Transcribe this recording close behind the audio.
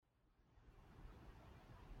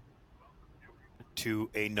to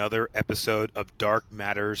another episode of Dark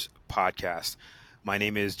Matters podcast. My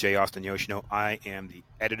name is Jay Austin Yoshino. I am the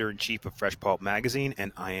editor-in-chief of Fresh Pulp Magazine,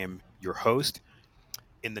 and I am your host.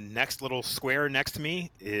 In the next little square next to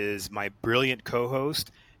me is my brilliant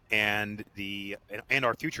co-host and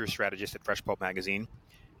our future strategist at Fresh Pulp Magazine.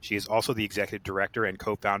 She is also the executive director and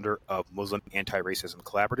co-founder of Muslim Anti-Racism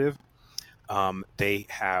Collaborative. They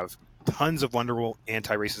have tons of wonderful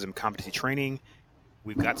anti-racism competency training.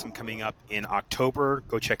 We've got some coming up in October.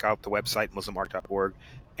 Go check out the website, muslimark.org,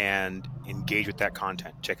 and engage with that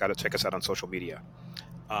content. Check us out on social media.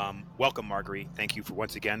 Welcome, Marguerite. Thank you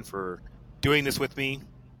once again for doing this with me.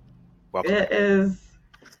 Welcome. It is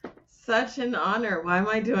such an honor. Why am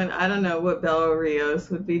I doing? I don't know what Bella Rios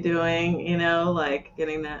would be doing, like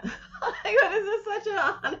getting that. This is such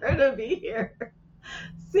an honor to be here.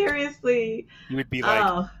 Seriously. You would be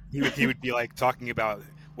like, he would be like talking about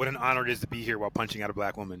what an honor it is to be here while punching out a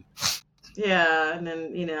black woman. Yeah, and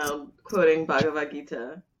then, quoting Bhagavad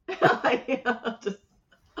Gita.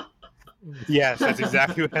 Yes, that's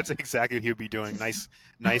exactly what he would be doing. Nice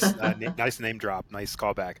name drop. Nice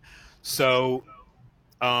callback. So,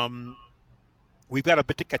 we've got a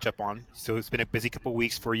bit to catch up on. So it's been a busy couple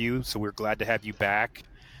weeks for you. So we're glad to have you back.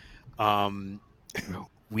 I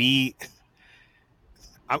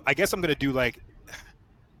guess I'm going to do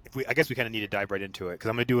I guess we kind of need to dive right into it because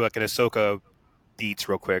I'm going to do like an Ahsoka beats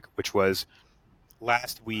real quick, which was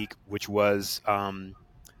last week, which was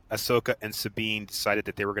Ahsoka and Sabine decided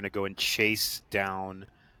that they were going to go and chase down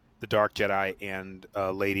the Dark Jedi and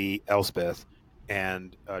Lady Elsbeth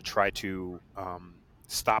and try to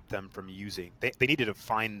stop them from using. They needed to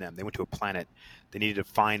find them. They went to a planet. They needed to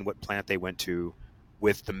find what planet they went to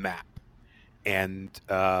with the map. And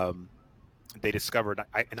they discovered,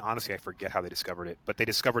 and honestly, I forget how they discovered it, but they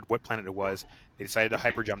discovered what planet it was. They decided to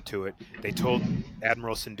hyperjump to it. They told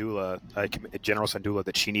Admiral Syndulla, General Syndulla,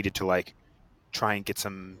 that she needed to try and get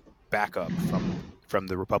some backup from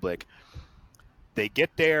the Republic. They get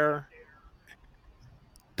there.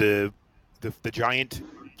 The giant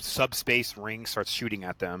subspace ring starts shooting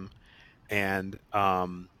at them, and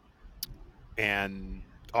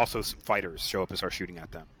also some fighters show up and start shooting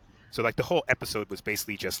at them. So the whole episode was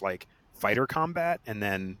basically just fighter combat, and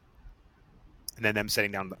then them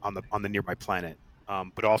setting down on the nearby planet.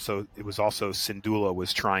 But also it was also Syndulla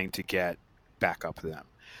was trying to get back up to them.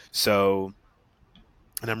 So,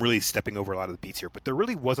 and I'm really stepping over a lot of the beats here, but there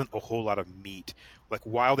really wasn't a whole lot of meat.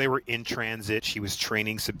 While they were in transit, she was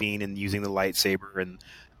training Sabine and using the lightsaber, and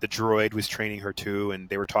the droid was training her too, and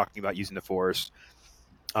they were talking about using the Force.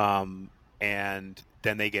 And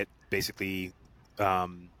then they get basically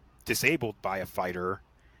disabled by a fighter.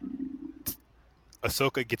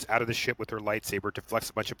 Ahsoka gets out of the ship with her lightsaber,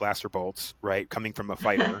 deflects a bunch of blaster bolts, right, coming from a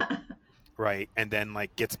fighter, right, and then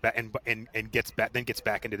gets back and gets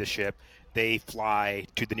back into the ship. They fly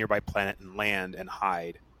to the nearby planet and land and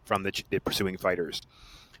hide from the pursuing fighters.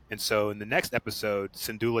 And so in the next episode,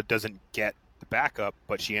 Syndulla doesn't get the backup,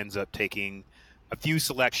 but she ends up taking a few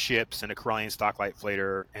select ships and a Corellian stocklight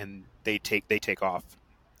freighter, and they take off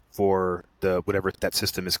for the whatever that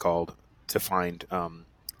system is called to find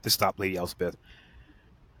to stop Lady Elsbeth.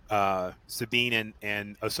 Sabine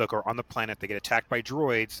and Ahsoka are on the planet. They get attacked by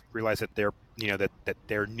droids, realize that they're that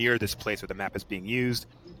they're near this place where the map is being used.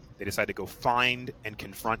 They decide to go find and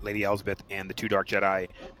confront Lady Elsbeth and the two Dark Jedi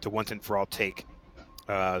to once and for all take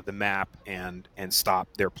the map and stop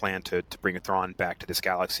their plan to bring Thrawn back to this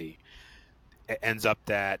galaxy. It ends up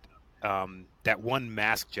that that one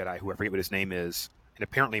masked Jedi, who I forget what his name is, and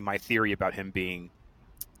apparently my theory about him being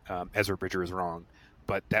Ezra Bridger is wrong.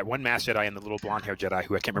 But that one masked Jedi and the little blonde-haired Jedi,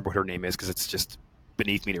 who I can't remember what her name is because it's just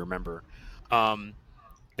beneath me to remember,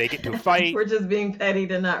 they get into a fight. We're just being petty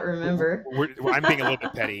to not remember. I'm being a little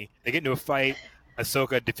bit petty. They get into a fight.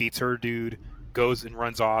 Ahsoka defeats her dude, goes and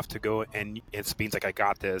runs off to go, and Sabine's like, I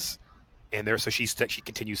got this. And so she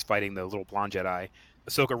continues fighting the little blonde Jedi.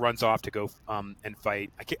 Ahsoka runs off to go and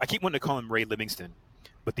fight. I keep wanting to call him Ray Livingston,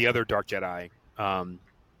 but the other Dark Jedi.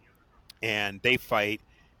 And they fight,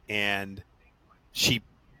 and she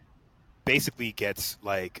basically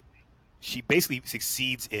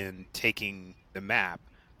succeeds in taking the map.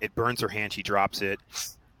 It burns her hand. She drops it.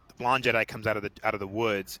 The blonde Jedi comes out of the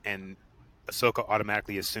woods, and Ahsoka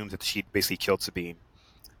automatically assumes that she basically killed Sabine.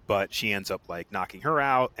 But she ends up knocking her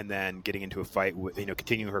out, and then getting into a fight with,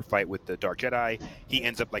 continuing her fight with the Dark Jedi. He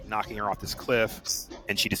ends up knocking her off this cliff,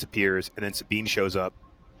 and she disappears. And then Sabine shows up,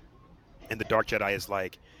 and the Dark Jedi is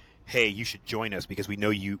like, hey, you should join us because we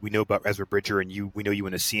know about Ezra Bridger, and we know you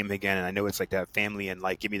want to see him again, and I know it's that family, and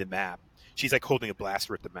give me the map. She's holding a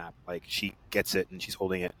blaster at the map. She gets it and she's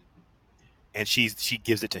holding it, and she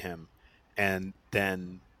gives it to him, and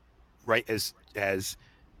then right as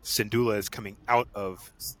Syndulla is coming out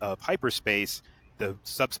of hyperspace, the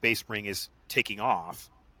subspace ring is taking off,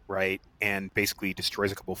 right, and basically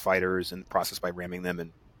destroys a couple of fighters in the process by ramming them,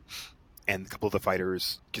 and a couple of the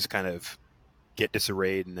fighters just kind of get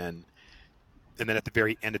disarrayed, and then at the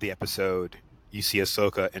very end of the episode, you see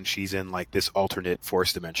Ahsoka, and she's in like this alternate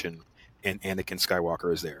Force dimension, and Anakin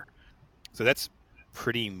Skywalker is there. So that's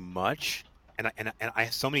pretty much. And I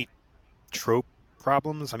have so many trope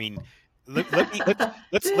problems. I mean,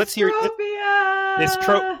 let's hear this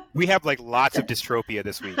trope. We have like lots of dystropia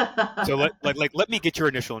this week. So let me get your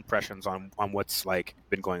initial impressions on what's like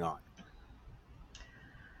been going on.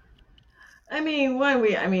 I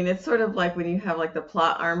mean, it's sort of like when you have like the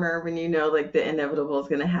plot armor, when you know like the inevitable is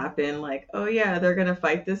going to happen, like, oh yeah, they're going to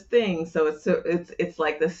fight this thing. So it's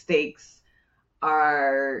like the stakes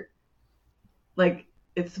are like,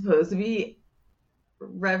 it's supposed to be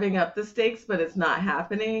revving up the stakes, but it's not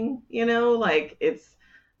happening, like it's,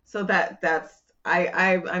 so that's,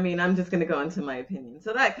 I mean, I'm just going to go into my opinion.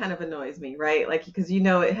 So that kind of annoys me, right? Like, because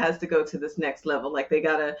it has to go to this next level. Like they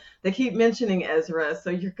keep mentioning Ezra. So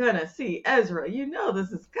you're going to see Ezra, this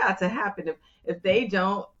has got to happen. If they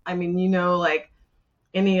don't, I mean, like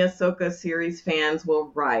any Ahsoka series fans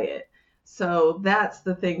will riot. So that's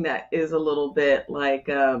the thing that is a little bit like,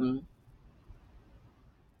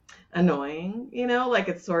 annoying, like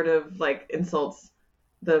it sort of like insults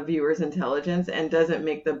the viewer's intelligence and doesn't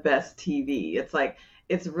make the best TV. It's like,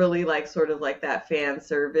 it's really like sort of like that fan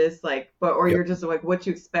service, like, or Yep. you're just like, what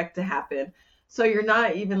you expect to happen. So you're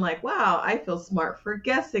not even like, wow, I feel smart for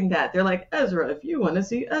guessing that. They're like, Ezra, if you want to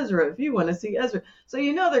see Ezra, if you want to see Ezra. So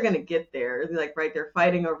they're going to get there. They're like, right, they're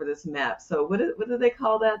fighting over this map. So what do they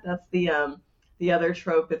call that? That's the other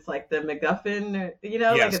trope. It's like the MacGuffin, Yes,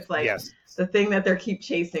 like it's like yes. the thing that they keep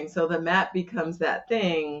chasing. So the map becomes that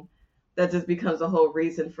thing that just becomes a whole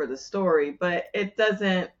reason for the story, but it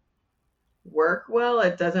doesn't work well.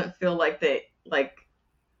 It doesn't feel like the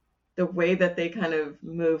way that they kind of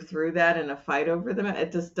move through that in a fight over them.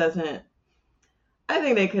 It just doesn't, I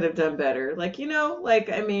think they could have done better. Like,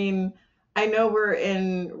 I mean, I know we're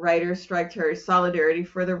in writer's strike territory, solidarity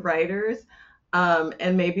for the writers.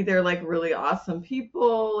 And maybe they're like really awesome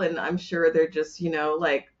people. And I'm sure they're just,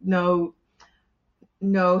 like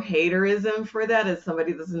no haterism for that as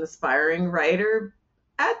somebody that's an aspiring writer.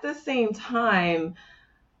 At the same time,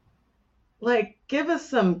 like, give us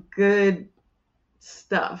some good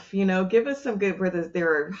stuff, give us some good where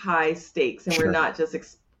there are high stakes and Sure. we're not just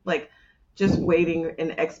just waiting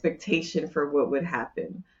in expectation for what would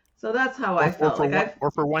happen. So that's how I felt. Or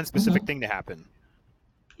for one specific thing to happen.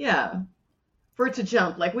 Yeah. For it to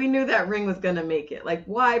jump, like we knew that ring was going to make it. Like,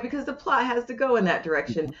 why? Because the plot has to go in that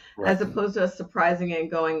direction, Right. as opposed to us surprising and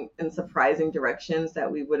going in surprising directions that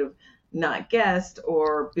we would have not guessed,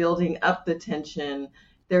 or building up the tension.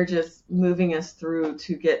 They're just moving us through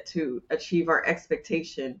to get to achieve our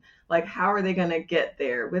expectation. Like, how are they going to get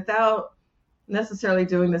there without necessarily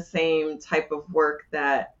doing the same type of work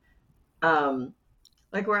that,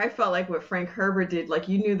 like where I felt like what Frank Herbert did, like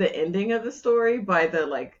you knew the ending of the story by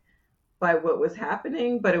what was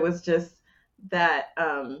happening, but it was just that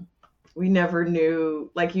we never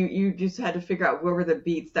knew, like you just had to figure out what were the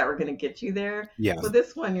beats that were going to get you there. Yeah. So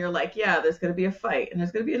this one, you're like, yeah, there's going to be a fight, and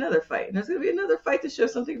there's going to be another fight, and there's going to be another fight to show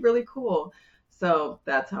something really cool. So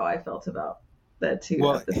that's how I felt about that two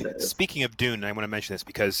episodes. Speaking of Dune, I want to mention this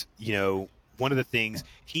because, one of the things,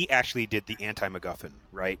 he actually did the anti-MacGuffin,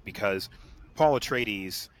 right? Because Paul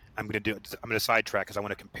Atreides, I'm going to sidetrack because I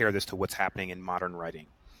want to compare this to what's happening in modern writing.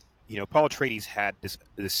 Paul Atreides had this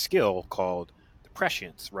skill called the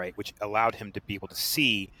prescience, right, which allowed him to be able to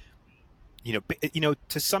see,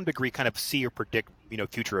 to some degree, kind of see or predict,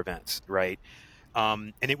 future events, right?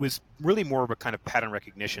 And it was really more of a kind of pattern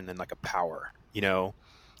recognition than like a power,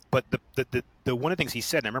 But the one of the things he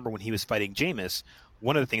said, and I remember when he was fighting Jameis,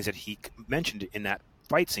 one of the things that he mentioned in that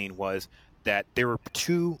fight scene was that there were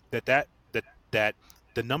that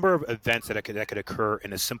the number of events that could occur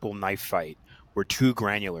in a simple knife fight were too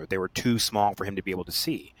granular. They were too small for him to be able to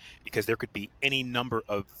see, because there could be any number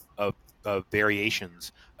of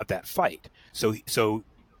variations of that fight. So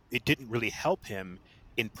it didn't really help him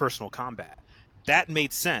in personal combat. That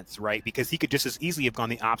made sense, right? Because he could just as easily have gone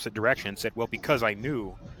the opposite direction and said, well, because I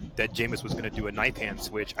knew that Jameis was going to do a knife hand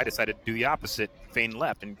switch, I decided to do the opposite, feign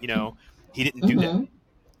left. And, he didn't do that.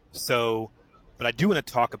 So, but I do want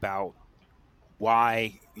to talk about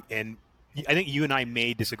why, and I think you and I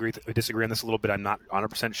may disagree on this a little bit. I'm not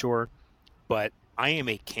 100% sure, but I am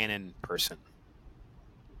a canon person.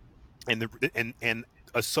 And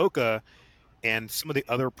Ahsoka And some of the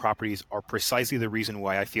other properties are precisely the reason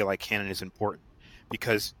why I feel like canon is important.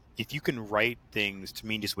 Because if you can write things to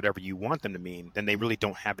mean just whatever you want them to mean, then they really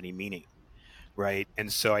don't have any meaning, right?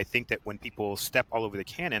 And so I think that when people step all over the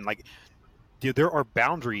canon, like there are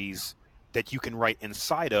boundaries that you can write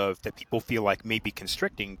inside of that people feel like may be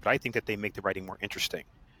constricting, but I think that they make the writing more interesting,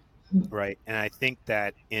 right? And I think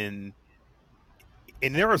that and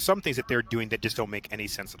there are some things that they're doing that just don't make any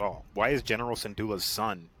sense at all. Why is General Syndulla's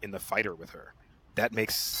son in the fighter with her? That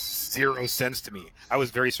makes zero sense to me. I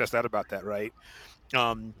was very stressed out about that, right?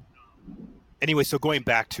 Anyway, so going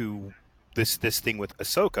back to this thing with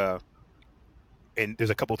Ahsoka, and there's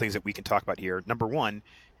a couple of things that we can talk about here. Number one,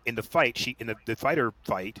 in the fight, the fighter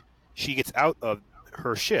fight, she gets out of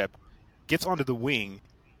her ship, gets onto the wing,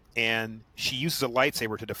 and she uses a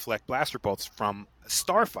lightsaber to deflect blaster bolts from a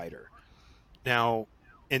starfighter. Now,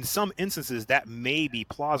 in some instances, that may be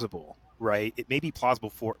plausible, right? It may be plausible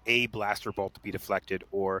for a blaster bolt to be deflected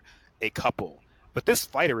or a couple. But this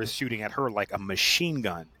fighter is shooting at her like a machine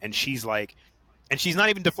gun, and she's not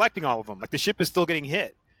even deflecting all of them. Like the ship is still getting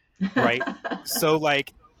hit, right? So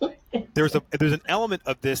like there's an element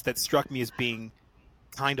of this that struck me as being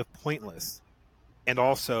kind of pointless, and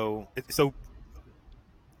also so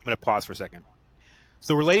I'm going to pause for a second.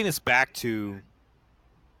 So relating this back to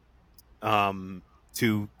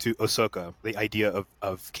Ahsoka, the idea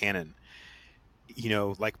of canon,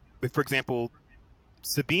 like for example,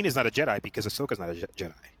 Sabine is not a Jedi because Ahsoka's not a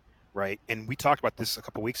Jedi, right? And we talked about this a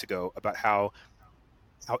couple weeks ago about how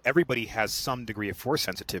everybody has some degree of force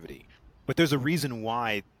sensitivity, but there's a reason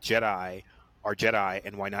why Jedi are Jedi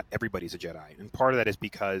and why not everybody's a Jedi. And part of that is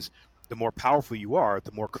because the more powerful you are,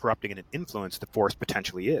 the more corrupting and an influence the force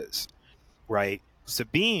potentially is, right?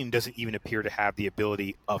 Sabine doesn't even appear to have the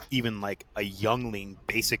ability of even like a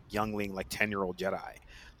basic youngling, like 10-year-old Jedi.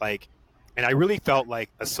 Like, and I really felt like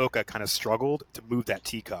Ahsoka kind of struggled to move that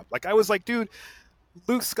teacup. Like I was like, dude,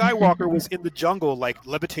 Luke Skywalker was in the jungle, like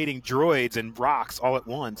levitating droids and rocks all at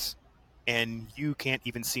once, and you can't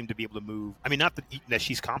even seem to be able to move. I mean, not that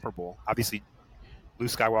she's comparable. Obviously,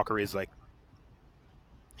 Luke Skywalker is like,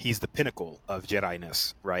 he's the pinnacle of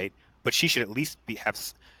Jedi-ness, right? But she should at least have.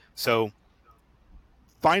 So,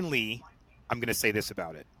 finally, I'm going to say this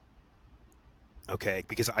about it, okay?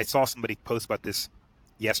 Because I saw somebody post about this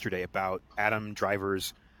yesterday about Adam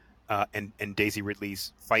Driver's and Daisy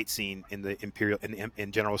Ridley's fight scene in the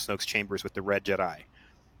in General Snoke's chambers with the Red Jedi,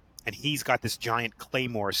 and he's got this giant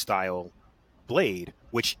claymore style blade,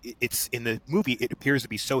 which it's in the movie it appears to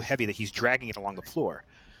be so heavy that he's dragging it along the floor.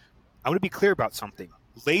 I want to be clear about something: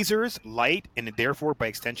 lasers, light, and therefore by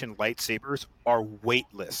extension lightsabers are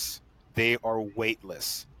weightless. They are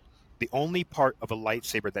weightless. The only part of a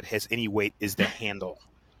lightsaber that has any weight is the handle.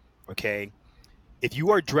 Okay. If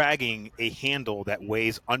you are dragging a handle that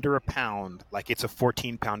weighs under a pound, like it's a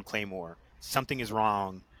 14-pound claymore, something is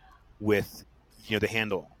wrong with the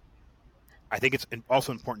handle. I think it's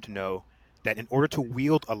also important to know that in order to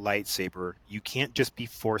wield a lightsaber, you can't just be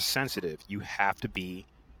force sensitive. You have to be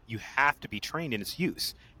trained in its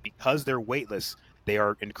use. Because they're weightless, they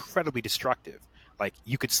are incredibly destructive. Like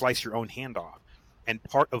you could slice your own hand off. And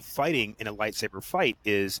part of fighting in a lightsaber fight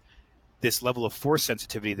is this level of force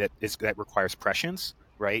sensitivity that requires prescience,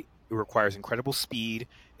 right? It requires incredible speed.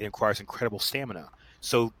 It requires incredible stamina.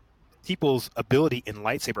 So people's ability in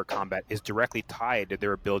lightsaber combat is directly tied to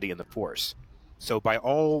their ability in the force. So by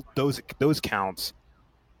all those counts,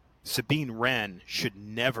 Sabine Wren should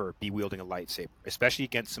never be wielding a lightsaber, especially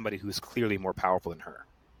against somebody who is clearly more powerful than her.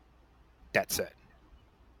 That said.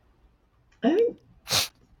 I think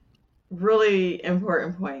really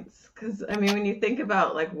important points, because I mean when you think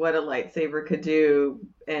about like what a lightsaber could do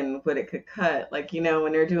and what it could cut, like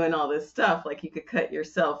when they're doing all this stuff, like you could cut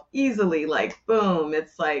yourself easily, like boom.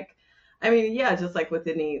 It's like, I mean, yeah, just like with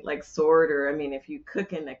any like sword, or I mean if you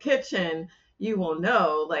cook in the kitchen, you will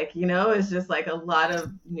know, like it's just like a lot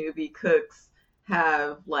of newbie cooks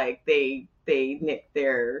have like they nick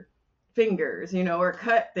their fingers, or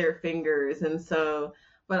cut their fingers. And so,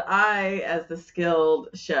 but I, as the skilled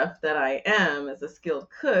chef that I am, as a skilled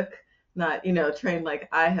cook, not, trained, like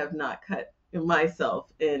I have not cut myself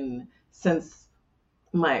since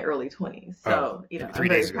my early 20s. So, I'm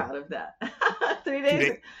very proud of that. 3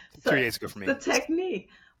 days. 3 days ago for me. The technique.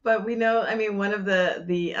 But we know, I mean, one of the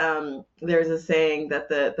there's a saying that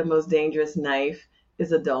the most dangerous knife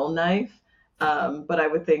is a dull knife. But I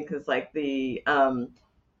would think is like because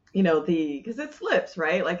it slips,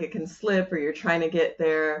 right? Like it can slip, or you're trying to get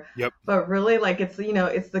there. Yep. But really, like it's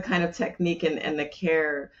the kind of technique and the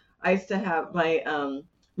care. I used to have my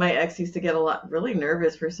my ex used to get a lot really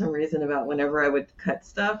nervous for some reason about whenever I would cut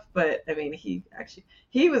stuff. But I mean, he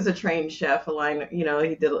was a trained chef, a line, he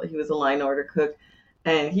was a line order cook,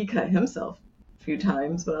 and he cut himself a few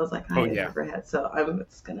times. But I was like, I Oh had yeah. never had, so I'm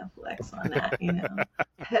just gonna flex on that,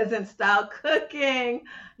 peasant style cooking,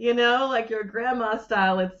 like your grandma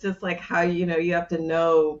style. It's just like how you have to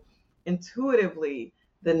know intuitively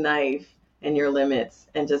the knife and your limits,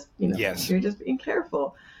 and just make Yes. sure you're just being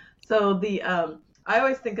careful. So the I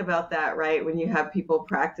always think about that, right? When you have people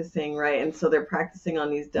practicing, right? And so they're practicing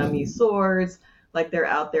on these dummy swords, like they're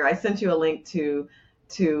out there. I sent you a link to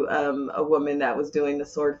a woman that was doing the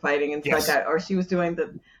sword fighting, and it's like, Yes. or she was doing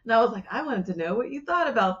and I was like, I wanted to know what you thought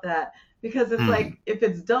about that, because it's Mm. like, if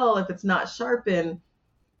it's dull, if it's not sharpened,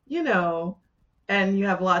 you know, and you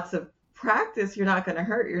have lots of practice, you're not going to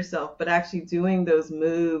hurt yourself. But actually doing those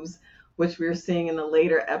moves, which we're seeing in the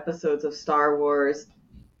later episodes of Star Wars,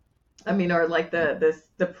 I mean, or like the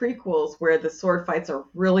prequels where the sword fights are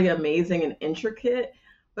really amazing and intricate,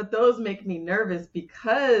 but those make me nervous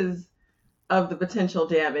because of the potential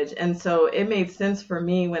damage. And so it made sense for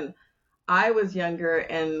me when I was younger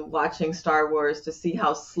and watching Star Wars to see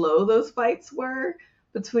how slow those fights were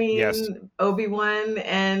Yes. between Obi-Wan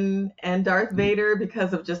and Darth Vader,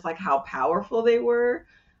 because of just like how powerful they were.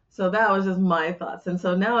 So that was just my thoughts. And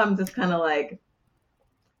so now I'm just kind of like,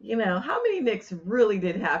 how many nicks really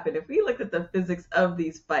did happen? If we look at the physics of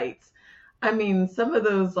these fights, I mean, some of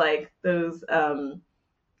those, like those,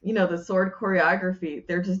 the sword choreography,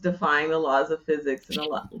 they're just defying the laws of physics and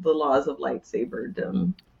the laws of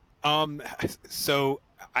lightsaberdom. Um, so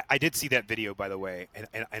I did see that video, by the way,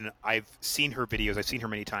 and I've seen her videos. I've seen her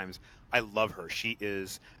many times. I love her. She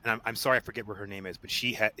is, and I'm sorry I forget what her name is, but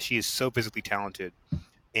she is so physically talented,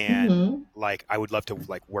 and Mm-hmm. like I would love to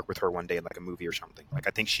like work with her one day in like a movie or something. Like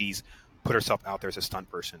I think she's put herself out there as a stunt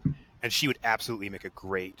person, and she would absolutely make a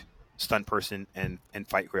great stunt person and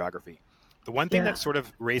fight choreography. The one thing Yeah. that sort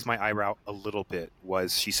of raised my eyebrow a little bit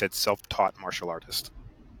was she said self-taught martial artist,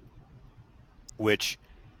 which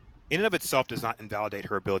in and of itself does not invalidate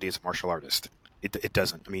her ability as a martial artist. It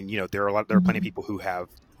doesn't. I mean, there are plenty of Mm-hmm. people who have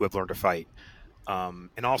learned to fight,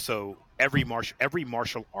 and also every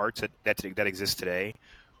martial arts that exists today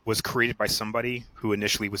was created by somebody who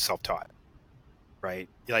initially was self-taught, right?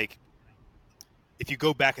 Like if you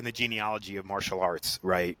go back in the genealogy of martial arts,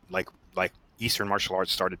 right? Like Eastern martial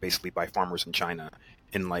arts started basically by farmers in China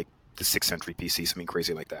in like the 6th century BC, something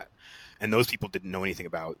crazy like that, and those people didn't know anything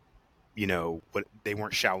about what they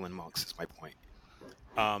weren't Shaolin monks. Is my point.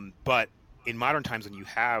 But in modern times, when you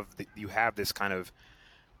have this kind of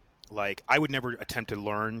like, I would never attempt to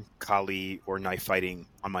learn Kali or knife fighting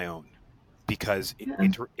on my own, because Yeah.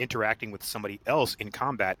 interacting with somebody else in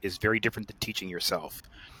combat is very different than teaching yourself.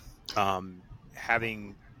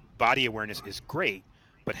 Having body awareness is great,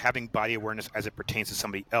 but having body awareness as it pertains to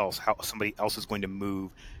somebody else, how somebody else is going to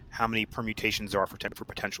move, how many permutations there are for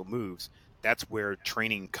potential moves, that's where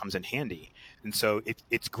training comes in handy. And so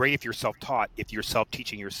it's great if you're self-taught, if you're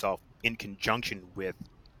self-teaching yourself in conjunction with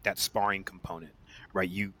that sparring component, right?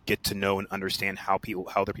 You get to know and understand how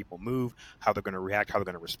other people move, how they're going to react, how they're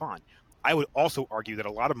going to respond. I would also argue that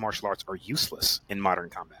a lot of martial arts are useless in modern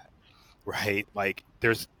combat, right? Like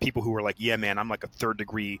there's people who are like, yeah, man, I'm like a third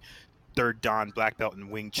Dan black belt in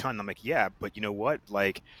Wing Chun. I'm like, yeah, but you know what?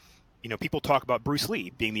 Like, people talk about Bruce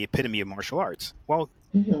Lee being the epitome of martial arts. Well,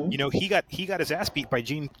 Mm-hmm. he got his ass beat by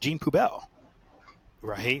Gene Pubel,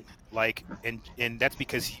 right? Like, and that's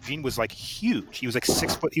because Gene was like huge. He was like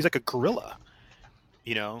 6 foot. He's like a gorilla,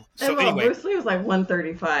 And So well, anyway, Bruce Lee was like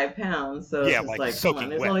 135 pounds, so it's yeah, just like like, come on, soaking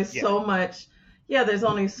there's wet. only Yeah, so much. Yeah, there's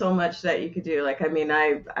only so much that you could do. Like, I mean,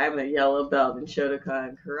 I'm a yellow belt in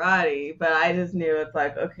Shotokan karate, but I just knew it's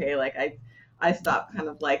like, okay, like I stopped kind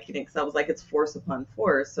of liking it because I was like, it's force upon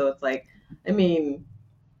force. So it's like, I mean,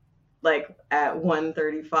 like at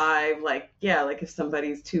 135, like, yeah, like if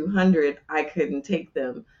somebody's 200, I couldn't take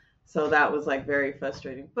them. So that was like very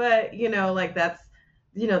frustrating. But, like that's,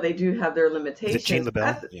 they do have their is it Gene limitations.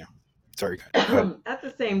 LaBelle? Yeah. Sorry, go ahead. At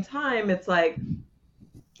the same time, it's like,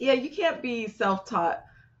 yeah, you can't be self-taught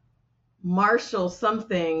martial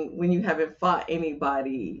something when you haven't fought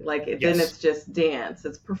anybody. Like then Yes, it's just dance.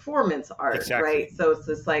 It's performance art, exactly. right? So it's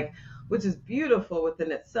just like, which is beautiful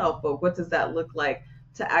within itself, but what does that look like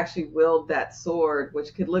to actually wield that sword,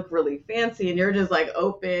 which could look really fancy, and you're just like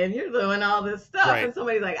open, you're doing all this stuff, Right, and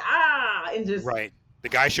somebody's like, and just, right. The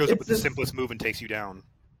guy shows up it's with the just, simplest move and takes you down.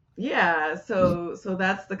 yeah, so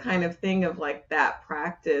that's the kind of thing of like that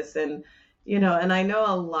practice. And and I know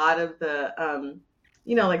a lot of the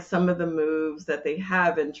like some of the moves that they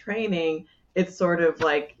have in training, it's sort of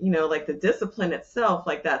like like the discipline itself,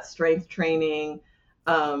 like that strength training,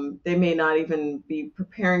 They may not even be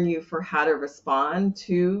preparing you for how to respond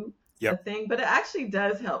to a Yep. thing, but it actually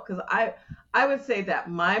does help because I would say that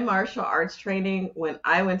my martial arts training when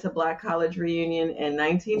I went to Black College Reunion in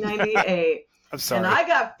 1998 I'm and sorry. I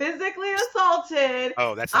got physically assaulted.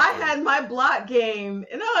 Oh, that's not I funny. had my block game.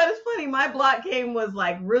 You know, it's funny. My block game was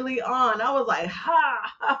like really on. I was like,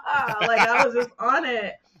 ha, ha, ha. Like I was just on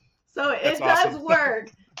it. So That's it does awesome.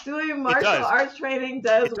 work. Doing It martial does. arts training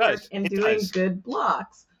does It work does. and It doing does. good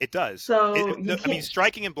blocks. It does. So you I mean, can't.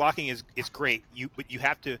 striking and blocking is great. But you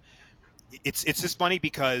have to. It's just funny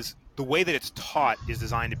because the way that it's taught is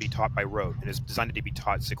designed to be taught by rote and is designed to be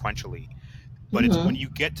taught sequentially. But it's when Hmm. you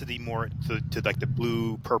get to the more to like the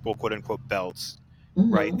blue, purple, quote unquote belts,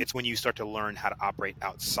 right? Hmm. It's when you start to learn how to operate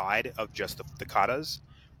outside of just the katas.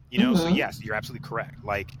 So Hmm. yes, you're absolutely correct.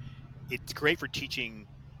 Like it's great for teaching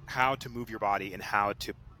how to move your body and how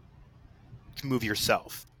to move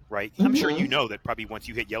yourself, right? I'm sure you Hmm. know that probably once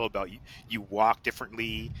you hit yellow belt, you walk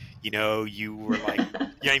differently. You were like,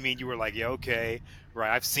 yeah, I mean, you were like, yeah, okay,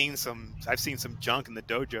 right. I've seen some junk in the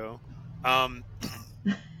dojo, um,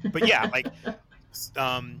 but yeah, like,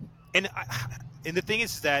 um, and and the thing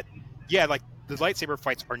is that, yeah, like the lightsaber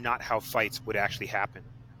fights are not how fights would actually happen,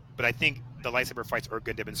 but I think the lightsaber fights are a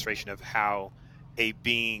good demonstration of how a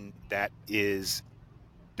being that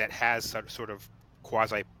has sort of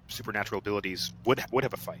quasi supernatural abilities would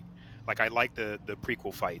have a fight. Like I like the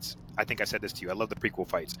prequel fights. I think I said this to you. I love the prequel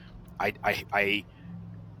fights. I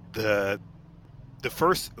the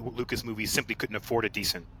first Lucas movie simply couldn't afford a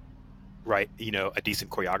decent a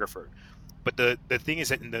decent choreographer. But the thing is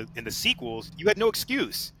that in the sequels, you had no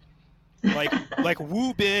excuse. Like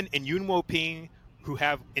Wu Bin and Yun Wo Ping, who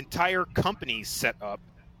have entire companies set up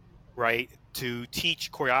right to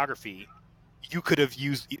teach choreography. You could have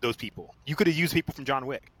used those people. You could have used people from John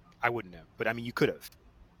Wick. I wouldn't have, but I mean, you could have.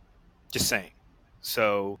 Just saying.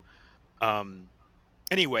 So, um,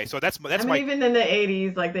 anyway, so I that's mean, my even in the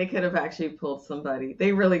 80s, like they could have actually pulled somebody.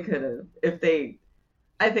 They really could have. If they,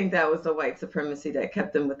 I think that was the white supremacy that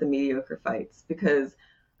kept them with the mediocre fights because,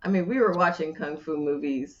 I mean, we were watching Kung Fu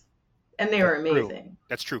movies and they that's were true. amazing.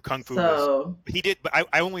 That's true. Kung Fu was So, he did, but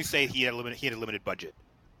I only say he had a limited budget.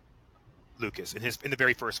 Lucas in the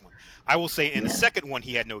very first one. I will say in the yeah. second one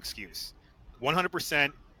he had no excuse.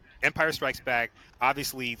 100%. Empire Strikes Back.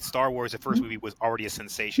 Obviously, Star Wars, the first movie, was already a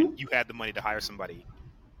sensation. You had the money to hire somebody,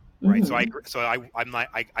 right? So I Mm-hmm. so I'm not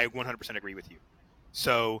I 100% agree with you.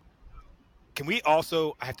 So can we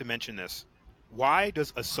also? I have to mention this. Why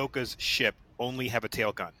does Ahsoka's ship only have a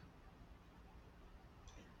tail gun?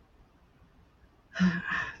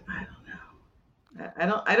 I don't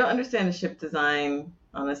know. I don't understand the ship design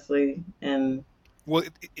honestly, and Well,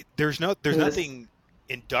 there's in this. nothing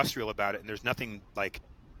industrial about it, and there's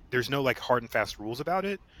no like hard and fast rules about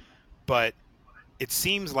it. But it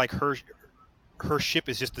seems like her ship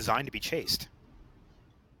is just designed to be chased.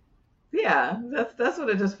 Yeah, that's what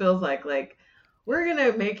it just feels like. Like we're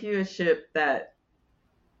gonna make you a ship that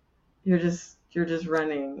you're just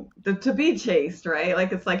running to be chased, right?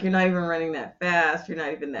 Like it's like you're not even running that fast. You're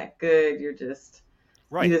not even that good. You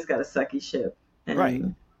Right, just got a sucky ship right.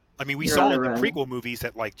 and I mean, we you're on saw the in the run. prequel movies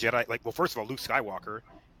that like Jedi, like well, first of all, Luke Skywalker,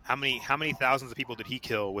 how many thousands of people did he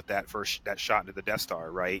kill with that shot into the Death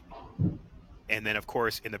Star, right? And then of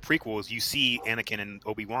course in the prequels, you see Anakin and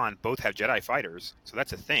Obi-Wan both have Jedi fighters, so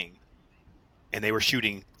that's a thing. And they were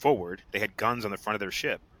shooting forward. They had guns on the front of their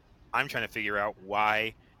ship. I'm trying to figure out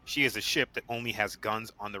why she is a ship that only has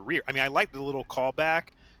guns on the rear. I mean, I like the little callback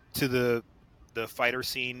to the fighter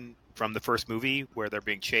scene from the first movie where they're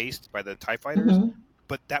being chased by the TIE fighters, Hmm.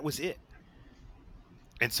 but that was it.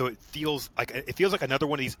 And so it feels like another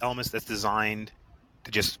one of these elements that's designed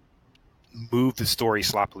to just move the story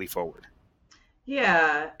sloppily forward.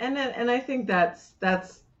 Yeah, and I think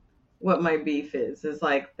that's what my beef is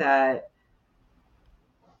like that.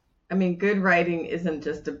 I mean, good writing isn't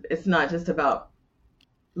it's not just about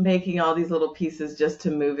making all these little pieces just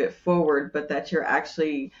to move it forward, but that you're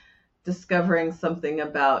actually discovering something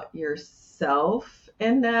about yourself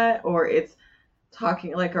in that, or it's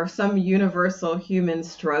talking like, or some universal human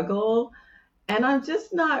struggle. And I'm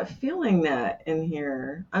just not feeling that in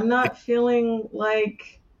here. I'm It, not feeling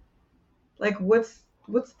like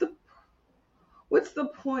what's the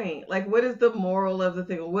point? Like, what is the moral of the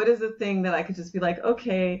thing? What is the thing that I could just be like,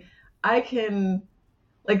 okay, I can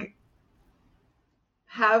like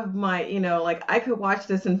have my, like I could watch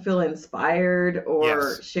this and feel inspired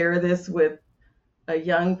or yes, share this with a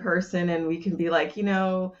young person and we can be like,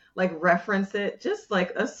 like reference it just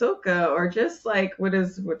like Ahsoka or just like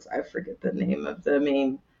what's I forget the name of the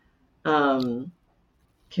main um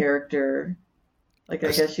character. Like,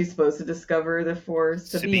 I guess she's supposed to discover the Force.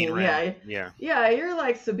 Sabine Sabine, Wren. yeah. Yeah. Yeah, you're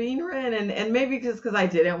like Sabine Wren. And maybe just because I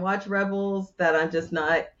didn't watch Rebels that I'm just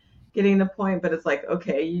not getting the point. But it's like,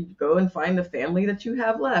 okay, you go and find the family that you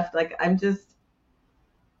have left. Like, I'm just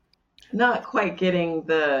not quite getting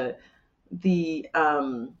the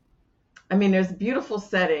I mean, there's beautiful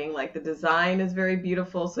setting, like the design is very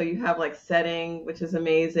beautiful. So you have like setting, which is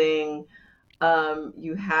amazing.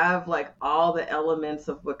 You have like all the elements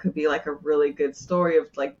of what could be like a really good story of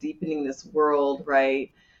like deepening this world,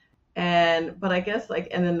 right? But I guess like,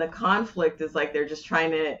 and then the conflict is like they're just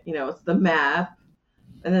trying to, it's the map,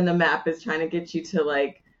 and then the map is trying to get you to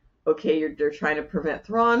like, okay, they're trying to prevent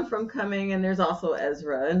Thrawn from coming, and there's also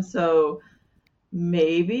Ezra, and so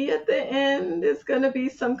maybe at the end it's going to be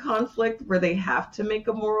some conflict where they have to make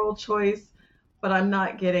a moral choice, but I'm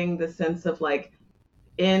not getting the sense of like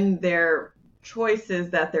in their choices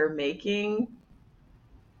that they're making,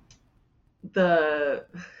 the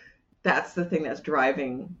that's the thing that's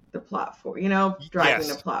driving the plot driving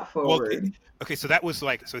the Yes. plot Well, forward. okay. So that was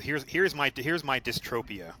like. So here's my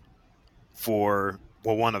dystropia for,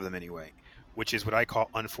 well, one of them anyway, which is what I call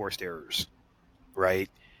unforced errors. Right.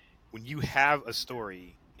 When you have a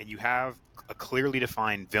story and you have a clearly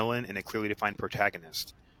defined villain and a clearly defined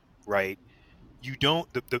protagonist, right? You don't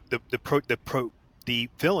the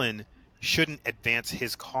villain shouldn't advance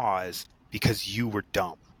his cause because you were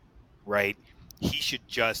dumb, right? He should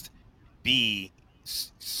just be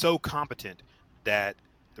so competent that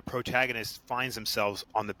the protagonist finds themselves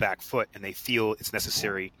on the back foot and they feel it's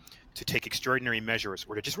necessary to take extraordinary measures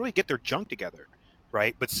or to just really get their junk together,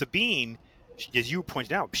 right? But Sabine, as you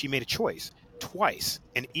pointed out, she made a choice twice,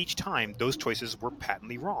 and each time those choices were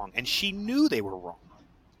patently wrong, and she knew they were wrong,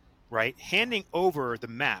 right? Handing over the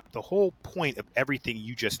map, the whole point of everything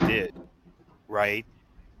you just did, right?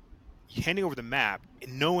 Handing over the map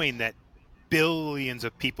and knowing that billions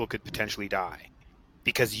of people could potentially die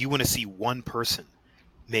because you want to see one person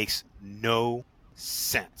makes no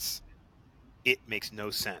sense. It makes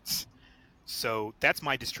no sense. So that's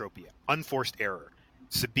my dystropia. Unforced error.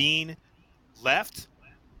 Sabine left.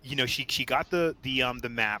 She got the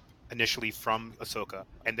map initially from Ahsoka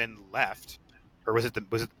and then left, or was it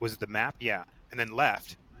the map? Yeah, and then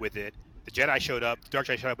left with it. The Jedi showed up. The Dark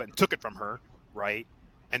Jedi showed up and took it from her, right?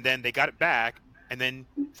 And then they got it back, and then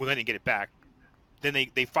they didn't get it back. Then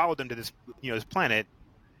they followed them to this planet.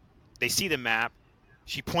 They see the map.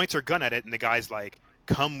 She points her gun at it, and the guy's like,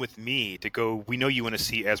 "Come with me to go. We know you want to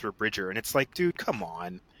see Ezra Bridger." And it's like, dude, come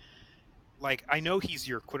on. Like, I know he's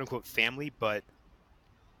your quote unquote family, but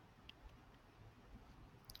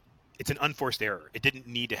it's an unforced error. It didn't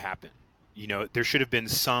need to happen. There should have been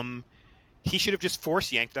some. He should have just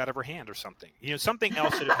force yanked it out of her hand or something. Something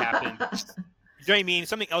else should have happened. You know what I mean?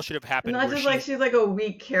 Something else should have happened. Not just like she's like a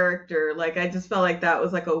weak character. Like I just felt like that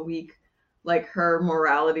was like a weak, like her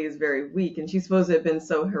morality is very weak, and she's supposed to have been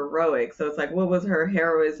so heroic. So it's like, what was her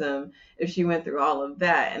heroism if she went through all of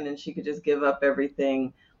that and then she could just give up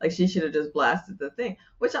everything? Like she should have just blasted the thing.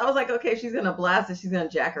 Which I was like, okay, she's gonna blast it. She's gonna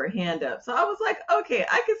jack her hand up. So I was like, okay,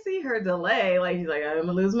 I could see her delay. Like she's like, I'm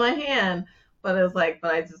gonna lose my hand. But it was like,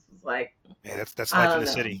 but I just was like, yeah, that's I life in don't the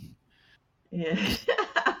know. city. Yeah.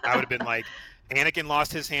 I would have been like, Anakin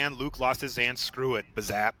lost his hand, Luke lost his hand. Screw it,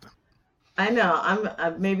 bazap. I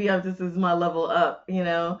know. Maybe I'm this is my level up.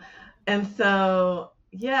 And so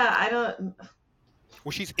yeah, I don't.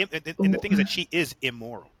 Well, and the thing is that she is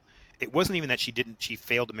immoral. It wasn't even that she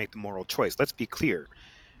failed to make the moral choice. Let's be clear.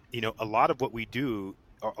 A lot of what we do,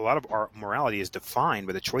 a lot of our morality is defined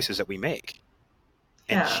by the choices that we make.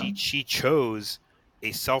 And Yeah. she chose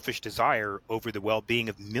a selfish desire over the well-being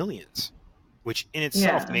of millions, which in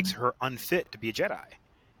itself Yeah. makes her unfit to be a Jedi.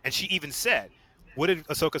 And she even said, what did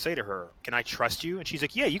Ahsoka say to her? Can I trust you? And she's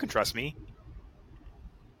like, yeah, you can trust me.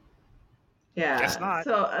 Guess Yeah. not.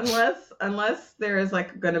 So unless there is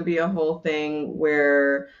like going to be a whole thing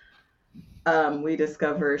where we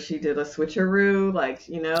discover she did a switcheroo, like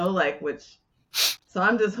like which. So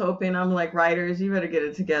I'm just hoping. I'm like, writers, you better get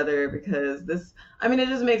it together because this. I mean, it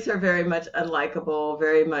just makes her very much unlikable,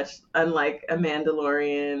 very much unlike a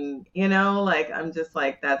Mandalorian. Like I'm just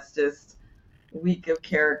like that's just weak of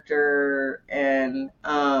character, and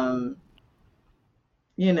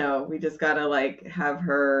we just gotta like have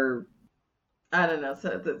her. I don't know.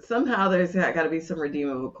 So that somehow there's got to be some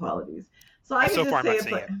redeemable qualities. So I can So far, just I'm say not it's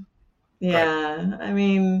seeing like, it. Go ahead. yeah. I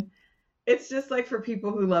mean, it's just like for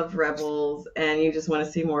people who love Rebels and you just want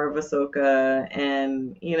to see more of Ahsoka,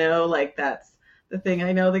 and like that's the thing.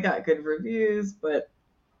 I know they got good reviews, but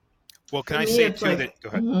Well, can for I me, say it's too that? like, Go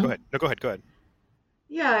ahead. Go ahead. No, go ahead. Go ahead.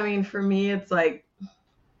 yeah. I mean, for me, it's like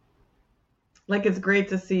like it's great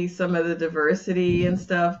to see some of the diversity and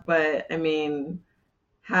stuff, but I mean,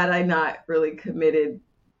 had I not really committed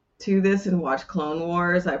to this and watched Clone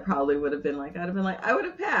Wars, I probably would have been like, I'd have been like, I would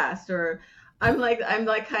have passed. Or I'm like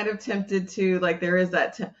kind of tempted to, like, there is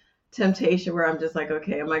that temptation where I'm just like,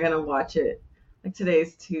 okay, am I going to watch it? Like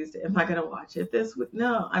today's Tuesday. Am I going to watch it this week?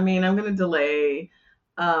 No, I mean, I'm going to delay.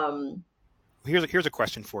 Um, Here's a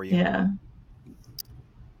question for you. yeah.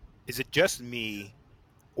 Is it just me,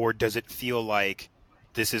 or does it feel like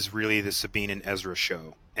this is really the Sabine and Ezra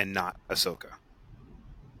show and not Ahsoka?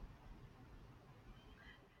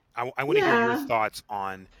 I want to hear your Yeah. thoughts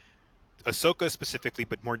on Ahsoka specifically,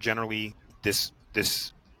 but more generally, this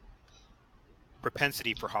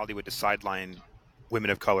propensity for Hollywood to sideline women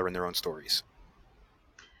of color in their own stories.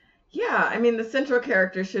 Yeah. I mean, the central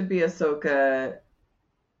character should be Ahsoka,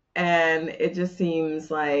 and it just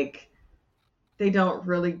seems like they don't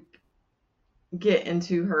really get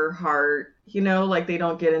into her heart, like they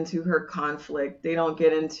don't get into her conflict. They don't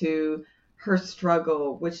get into her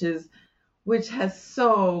struggle, which has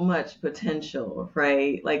so much potential,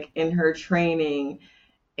 right? Like in her training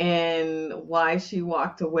and why she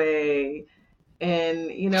walked away. And,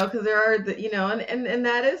 because there are and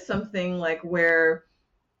that is something like where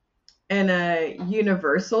in a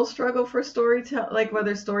universal struggle for storytelling, like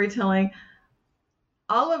whether storytelling,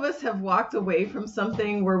 all of us have walked away from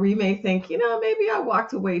something where we may think, maybe I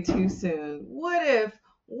walked away too soon. What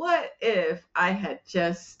if I had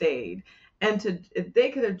just stayed? And if they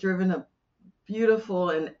could have driven a beautiful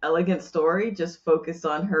and elegant story, just focused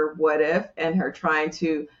on her what if and her trying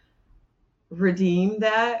to redeem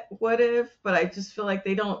that what if. But I just feel like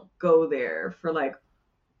they don't go there for like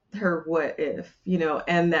her what if,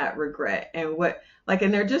 and that regret and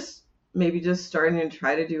and they're just maybe just starting to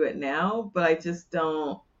try to do it now, but I just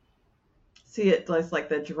don't see it as like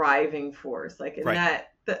the driving force. Like in Right.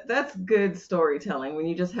 that's good storytelling when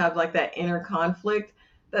you just have like that inner conflict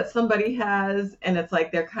that somebody has, and it's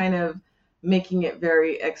like they're kind of making it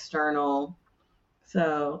very external.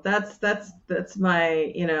 So that's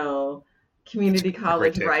my, community It's a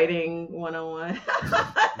great college take. writing 101.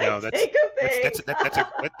 No, I take of things.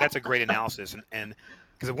 that's a great analysis, and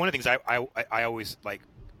because one of the things I always like,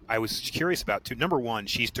 I was curious about too. Number one,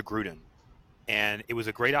 she's to Gruden, and it was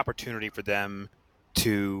a great opportunity for them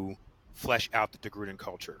to flesh out the Gruden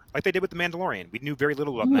culture, like they did with the Mandalorian. We knew very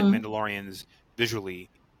little about Mhm. Mandalorians visually,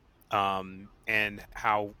 and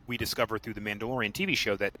how we discover through the Mandalorian TV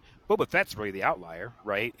show that Boba Fett's really the outlier,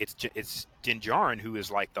 right? It's Din Djarin who is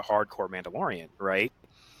like the hardcore Mandalorian, right?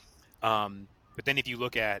 But then if you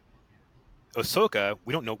look at Ahsoka,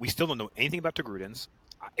 we still don't know anything about the Grudens,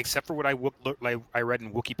 except for what I read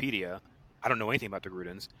in Wikipedia. I don't know anything about the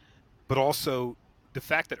Grudens, but also the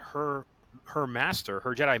fact that her master,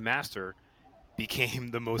 her Jedi master,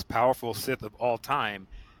 became the most powerful Sith of all time.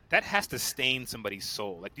 That has to stain somebody's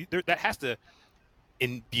soul. Like that has to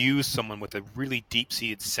imbue someone with a really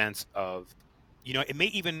deep-seated sense of, it may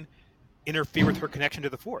even interfere with her connection to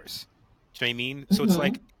the Force. Do you know what I mean? So it's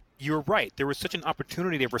like Mhm. you're right. There was such an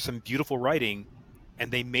opportunity there for some beautiful writing,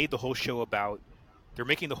 and they made the whole show about. They're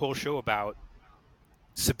making the whole show about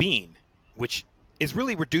Sabine, which is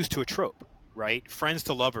really reduced to a trope, right? Friends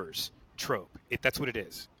to lovers trope. That's what it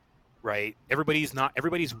is, right? Everybody's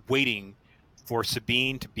waiting for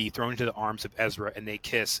Sabine to be thrown into the arms of Ezra, and they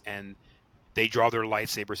kiss and they draw their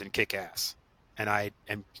lightsabers and kick ass. And I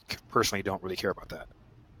and personally don't really care about that.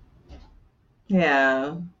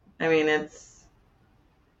 Yeah. I mean, it's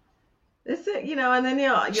and then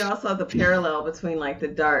you also have the parallel between like the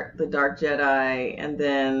dark Jedi and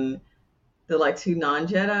then the like two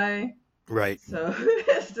non-Jedi. Right. So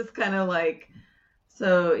it's just kind of like,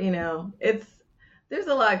 so it's there's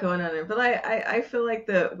a lot going on there. But I feel like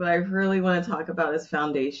what I really want to talk about is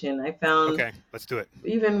Foundation. I found Okay, let's do it.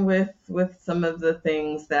 even with some of the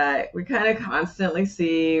things that we kind of constantly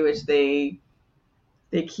see, which they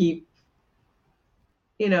keep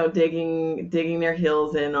digging their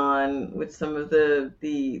heels in on, with some of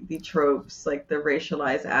the tropes, like the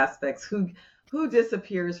racialized aspects, who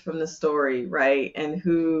disappears from the story, right? And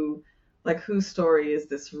whose story is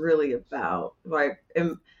this really about, right?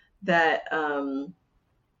 And that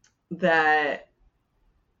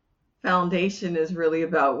Foundation is really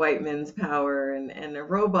about white men's power, and a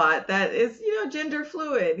robot that is gender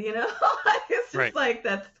fluid. It's just Right. like,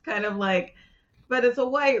 that's kind of like, but it's a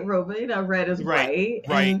white robot. Red is Right. white.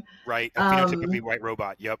 Right. And Right. A phenotypically um white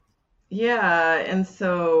robot. Yep. yeah, and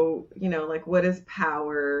so like, what is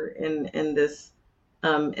power in this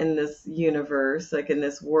universe, like in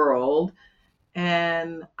this world?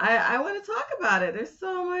 And I want to talk about it. There's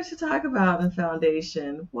so much to talk about in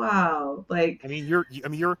Foundation. Wow. Like, I mean, you're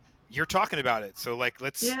You're talking about it, so like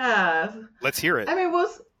Yeah. let's hear it. I mean,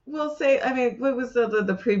 we'll say. I mean, what was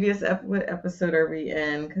the previous what episode are we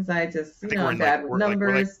in? Because I just I think I'm bad with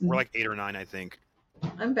numbers. we're like 8 or 9, I think.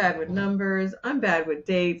 I'm bad with numbers. I'm bad with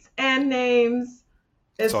dates and names.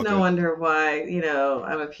 It's It's all no good. wonder why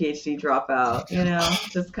I'm a PhD dropout.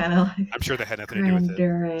 Just kind of like I'm sure that had nothing to do with Grand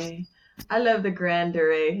it. Dure. I love the Grand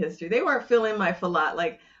Dure history. They weren't feeling my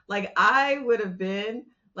philosophy. Like I would have been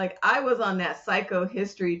like I was on that psycho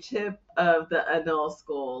history tip of the annul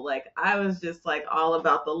school. Like I was just like all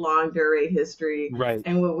about the long Dure history Right.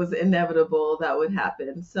 and what was inevitable that would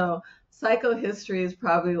happen. So psycho history is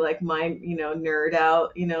probably like my nerd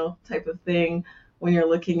out type of thing when you're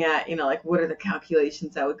looking at like what are the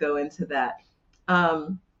calculations that would go into that.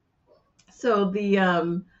 Um, so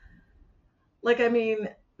the like I mean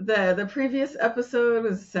the previous episode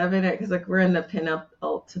was 7 because like we're in the pinup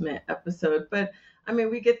ultimate episode, but I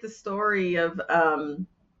mean we get the story of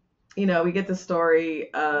we get the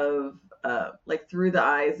story of like through the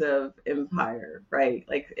eyes of Empire, right?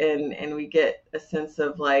 Like and we get a sense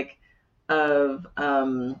of like of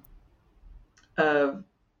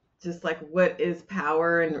just like what is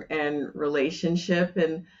power and relationship.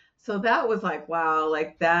 And so that was like wow,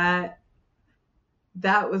 like that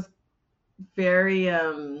was very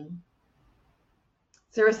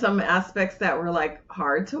there were some aspects that were like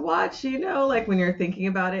hard to watch, like when you're thinking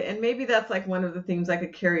about it. And maybe that's like one of the themes I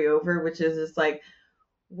could carry over, which is just like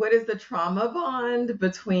what is the trauma bond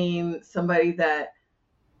between somebody that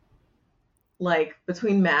like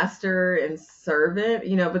between master and servant,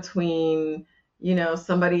 between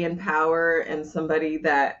somebody in power and somebody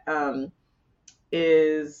that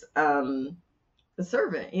is the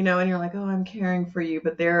servant, and you're like, oh, I'm caring for you,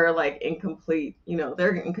 but they're like incomplete,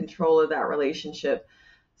 they're in control of that relationship.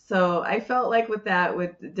 So I felt like with that,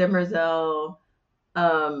 with Demerzel,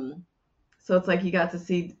 so it's like you got to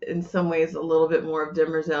see in some ways a little bit more of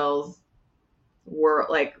Demerzel's world,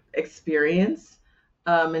 like experience,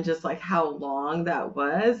 and just like how long that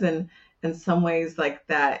was. And in some ways, like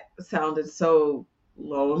that sounded so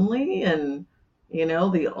lonely and,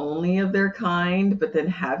 the only of their kind, but then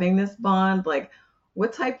having this bond, like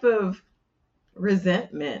what type of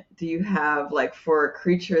resentment do you have like for a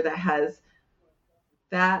creature that has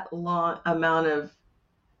that long amount of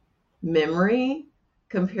memory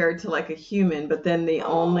compared to like a human, but then the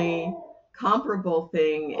only comparable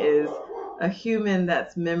thing is a human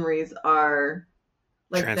that's memories are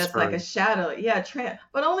like that's like a Transferred. shadow. Yeah,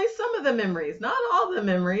 but only some of the memories, not all the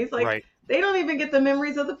memories. Like Right. they don't even get the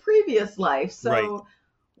memories of the previous life. Right. So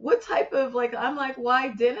what type of like I'm like, why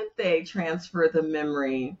didn't they transfer the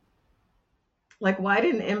memory? Like why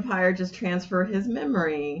didn't Empire just transfer his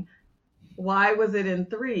memory? Why was it in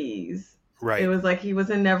threes? It Right. was like he was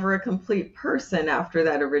never a complete person after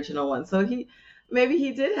that original one. So maybe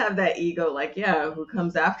he did have that ego, like, yeah, who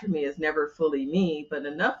comes after me is never fully me, but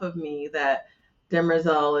enough of me that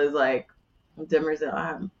Demerzel is like Demerzel,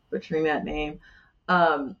 I'm butchering that name,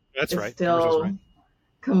 That's is right. Demerzel's right. still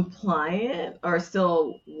compliant or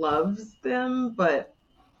still loves them. But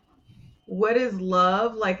what is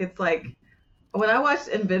love? Like it's like when I watched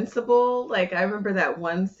Invincible, like I remember that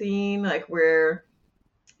one scene like where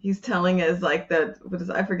he's telling us like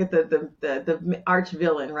I forget the arch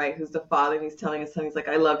villain, right, who's the father, and he's telling his son, he's like,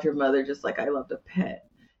 I loved your mother just like I loved a pet.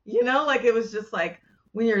 Like it was just like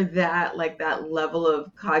when you're that like that level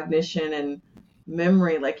of cognition and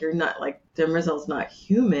memory, like you're not like Demerzel's not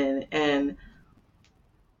human, and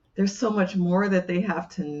there's so much more that they have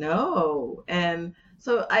to know. And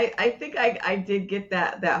so I think I did get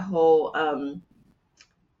that whole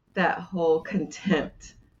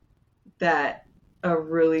contempt that a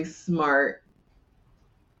really smart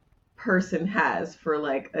person has for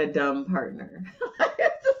like a dumb partner.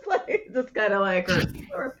 It's just like just kind of like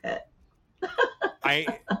or a pet. I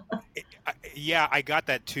yeah, I got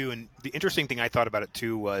that too. And the interesting thing I thought about it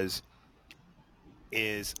too is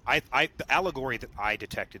the allegory that I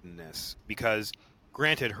detected in this, because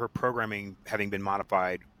granted her programming having been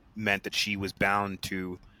modified meant that she was bound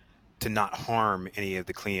to not harm any of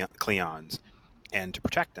the Cleons and to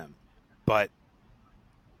protect them. But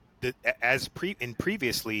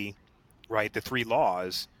previously, right, the 3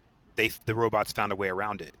 laws, the robots found a way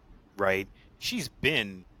around it, right? She's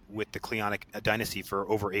been with the Cleonic dynasty for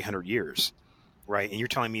over 800 years, right? And you're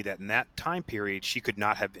telling me that in that time period, she could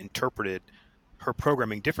not have interpreted her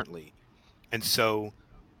programming differently. And so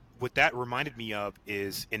what that reminded me of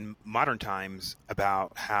is in modern times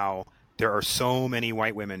about how there are so many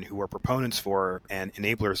white women who are proponents for and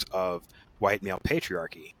enablers of white male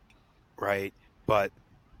patriarchy, right? But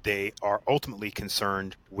they are ultimately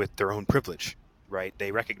concerned with their own privilege, right?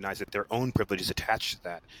 They recognize that their own privilege is attached to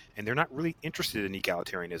that, and they're not really interested in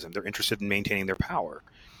egalitarianism. They're interested in maintaining their power.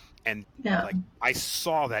 And Yeah. like I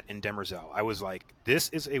saw that in Demerzel. I was like, this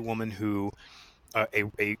is a woman who,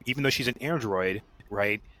 even though she's an android,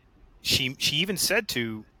 right? She even said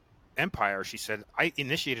to Empire, she said, I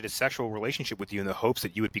initiated a sexual relationship with you in the hopes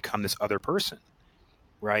that you would become this other person,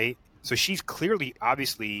 right? So she's clearly,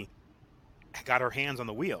 obviously, got her hands on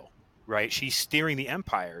the wheel, right? She's steering the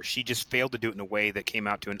Empire. She just failed to do it in a way that came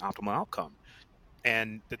out to an optimal outcome.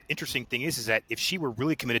 And the interesting thing is that if she were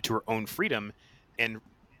really committed to her own freedom and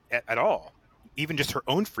at all, even just her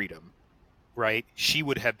own freedom, right, she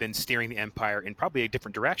would have been steering the Empire in probably a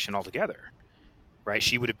different direction altogether, right?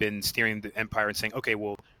 She would have been steering the Empire and saying, okay,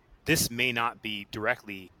 well, this may not be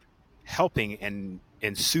directly helping and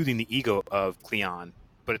soothing the ego of Cleon,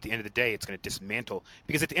 but at the end of the day, it's going to dismantle.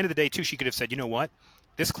 Because at the end of the day, too, she could have said, you know what?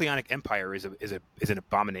 This Cleonic Empire is an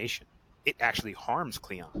abomination. It actually harms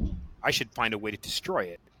Cleon. I should find a way to destroy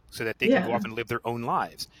it so that they can go off and live their own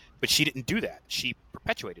lives. But she didn't do that. She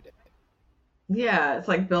perpetuated it. Yeah, it's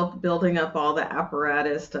like building up all the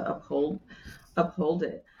apparatus to uphold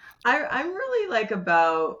it. I'm really like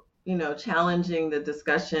about, challenging the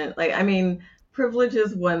discussion. Like, I mean, privilege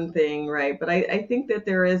is one thing, right? But I think that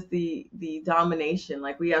there is the domination.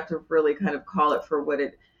 Like, we have to really kind of call it for what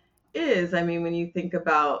it is. I mean, when you think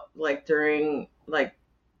about during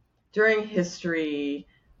history,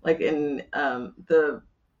 like in the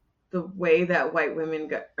way that white women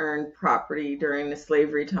earned property during the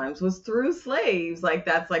slavery times was through slaves. Like,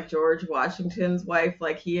 that's like George Washington's wife.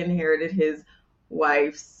 Like, he inherited his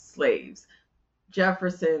wife's slaves.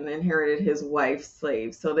 Jefferson inherited his wife's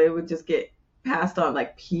slaves. So they would just get passed on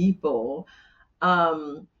like people.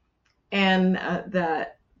 And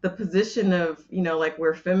that the position of, like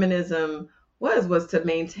where feminism was to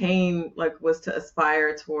maintain, like, was to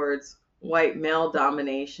aspire towards white male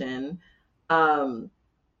domination.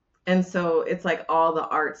 And so it's like all the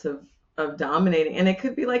arts of dominating. And it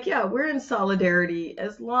could be like, yeah, we're in solidarity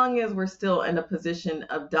as long as we're still in a position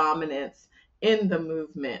of dominance in the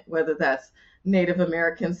movement, whether that's Native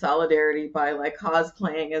American solidarity by like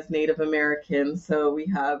cosplaying as Native American. So we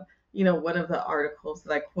have, one of the articles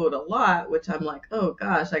that I quote a lot, which I'm like, oh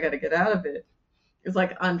gosh, I got to get out of it. It's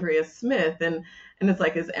like Andrea Smith. And it's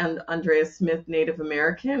like, is Andrea Smith Native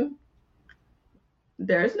American?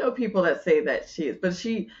 There's no people that say that she is, but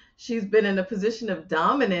she's been in a position of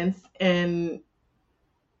dominance in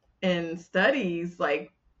studies,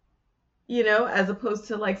 like, as opposed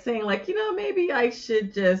to like saying like, maybe I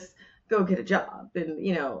should just go get a job and,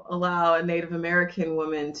 allow a Native American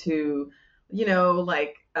woman to,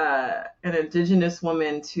 like an indigenous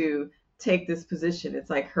woman to take this position. It's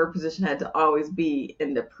like her position had to always be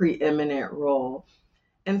in the preeminent role.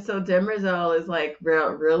 And so Demerzel is like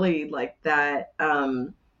really like that,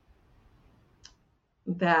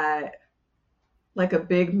 that like a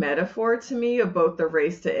big metaphor to me of both the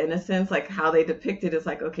race to innocence, like how they depict it is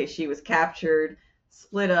like, okay, she was captured,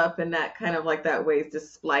 split up, and that kind of like that way is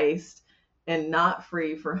displaced and not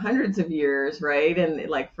free for hundreds of years, right? And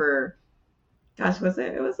like for, gosh,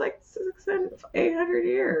 it was like 600, 800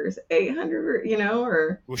 years, 800,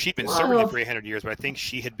 or. Well, she'd been serving for 800 years, but I think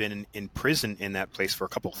she had been in prison in that place for a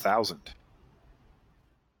couple thousand.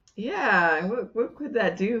 Yeah, what could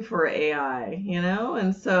that do for AI,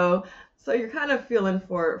 And so you're kind of feeling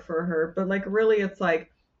for her, but like really it's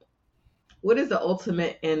like, what is the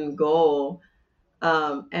ultimate end goal?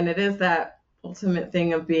 And it is that ultimate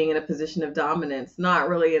thing of being in a position of dominance, not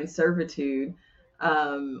really in servitude,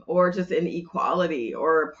 or just in equality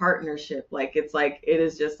or a partnership. Like, it's like, it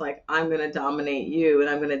is just like, I'm going to dominate you and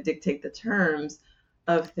I'm going to dictate the terms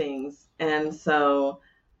of things. And so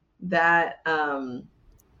that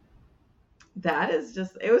is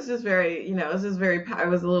just, it was just very, it was just very, it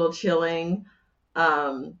was a little chilling,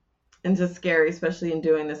 and just scary, especially in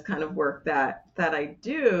doing this kind of work that I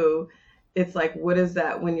do. It's like, what is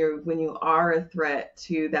that when you are a threat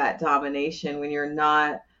to that domination, when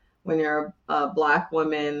you're a Black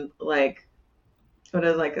woman, like, what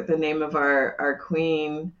is like the name of our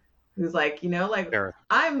queen, who's like, like, Sarah.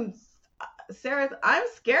 I'm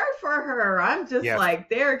scared for her. I'm just like,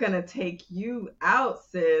 they're going to take you out,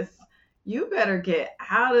 sis. You better get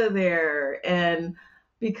out of there. And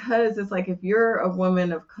because it's like, if you're a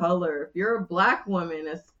woman of color, if you're a Black woman,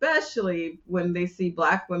 especially when they see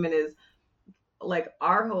Black women as like,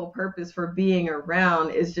 our whole purpose for being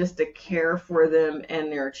around is just to care for them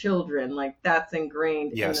and their children. Like, that's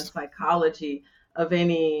ingrained in the psychology of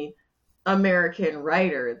any American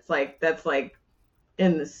writer. It's like, that's like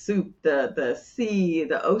in the soup, the sea,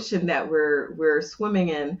 the ocean that we're swimming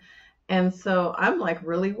in. And so I'm like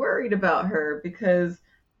really worried about her because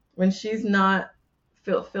when she's not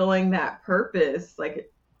fulfilling that purpose,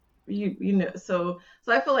 like you know, so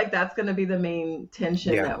I feel like that's going to be the main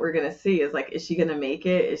tension Yeah. that we're going to see is like, is she going to make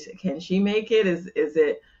it? Can she make it?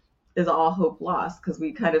 Is all hope lost? Because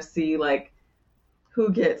we kind of see like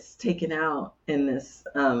who gets taken out in this,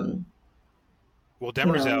 Well,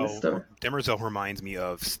 in this Demerzel story. Demerzel reminds me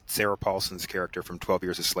of Sarah Paulson's character from 12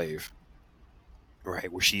 Years a Slave, right?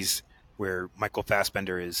 Where Michael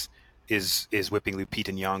Fassbender is whipping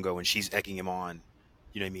Lupita Nyong'o and she's egging him on.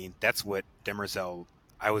 You know what I mean? That's what Demerzel.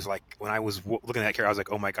 I was like, when I was looking at that character, I was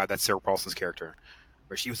like, oh my god, that's Sarah Paulson's character,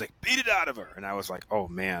 where she was like, beat it out of her, and I was like, oh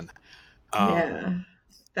man. Um, Yeah,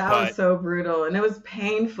 that was but so brutal, and it was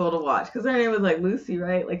painful to watch because her name was like Lucy,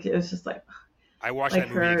 right? Like it was just I watched like that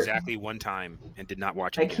movie her. exactly one time and did not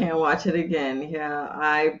watch it I again. can't watch it again. Yeah,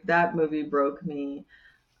 I that movie broke me.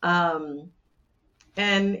 Um,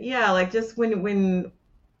 and yeah, like just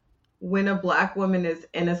when a black woman is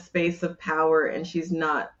in a space of power and she's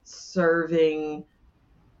not serving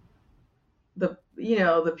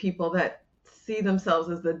the people that see themselves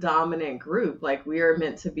as the dominant group, like we are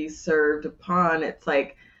meant to be served upon. It's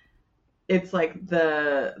like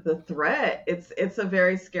the threat. It's a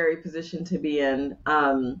very scary position to be in.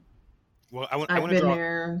 Well, I I've want to been draw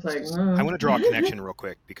there. It's like, I want to draw a connection real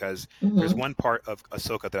quick because there's Mhm. one part of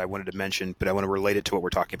Ahsoka that I wanted to mention, but I want to relate it to what we're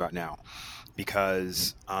talking about now,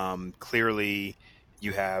 because clearly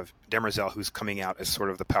you have Demerzel who's coming out as sort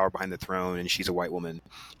of the power behind the throne, and she's a white woman,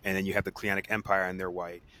 and then you have the Cleonic Empire and they're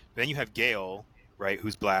white. But then you have Gale, right,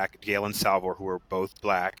 who's black. Gale and Salvor, who are both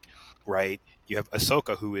black, right. You have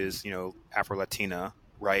Ahsoka, who is Afro Latina,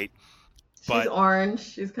 right, She's but orange.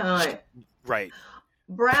 She's kind of like right.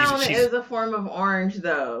 brown She's is a form of orange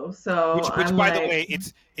though. So which I'm by the like, way,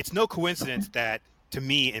 it's no coincidence that, to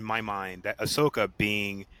me, in my mind, that Ahsoka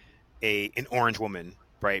being an orange woman,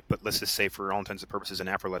 right? But let's just say, for all intents and purposes, an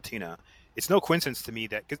Afro Latina. It's no coincidence to me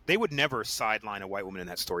that, because they would never sideline a white woman in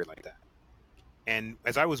that story like that. And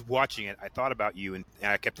as I was watching it, I thought about you, and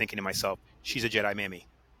I kept thinking to myself, she's a Jedi mammy.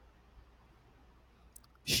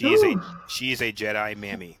 She is a ooh, she is a Jedi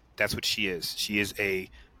mammy. That's what she is. She is a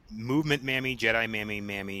movement mammy, Jedi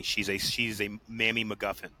mammy. She's a mammy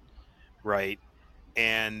MacGuffin, right?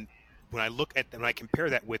 And when I compare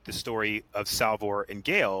that with the story of Salvor and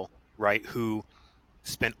Gale, right, who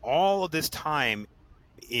spent all of this time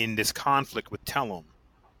in this conflict with Tellum,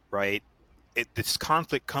 right? This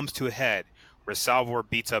conflict comes to a head where Salvor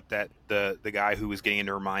beats up the guy who was getting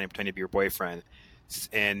into her mind and pretending to be her boyfriend,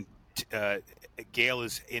 and uh, Gale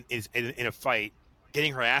is in a fight,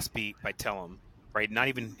 getting her ass beat by Tellum, right? Not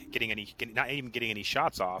even getting any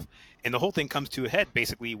shots off, and the whole thing comes to a head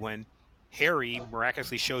basically when Harry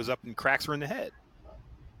miraculously shows up and cracks her in the head.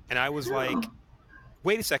 And I was like, oh.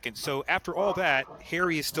 wait a second. So after all that,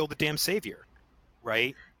 Harry is still the damn savior,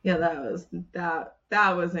 right? Yeah,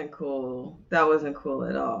 that wasn't cool. That wasn't cool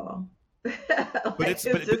at all. But Like it's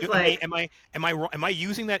but just I mean, like am I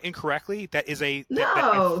using that incorrectly? That is that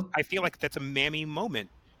no. I feel like that's a mammy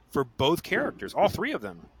moment for both characters, all three of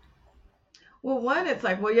them. Well, one, it's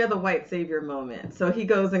like, well, you're the white savior moment. So he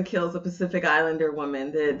goes and kills a Pacific Islander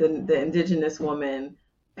woman, the indigenous woman.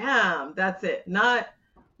 Bam, that's it. Not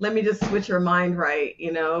let me just switch her mind right.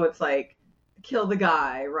 It's like kill the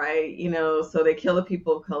guy, right? So they kill the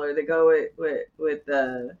people of color. They go with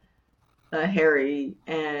Harry,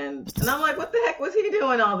 and I'm like, what the heck was he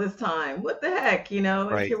doing all this time? What the heck?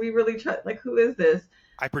 Right. Can we really trust? Like, who is this?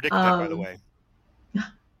 I predicted that, by the Um, way.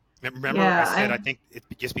 Remember, I yeah, said I think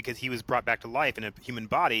just because he was brought back to life in a human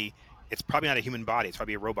body, it's probably not a human body. It's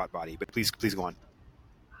probably a robot body. But please go on.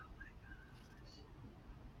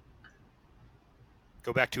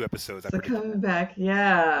 Go back 2 episodes. I so predicted coming that. back,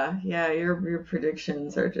 yeah, your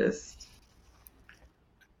predictions are just.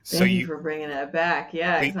 So Thank you you for bringing that back.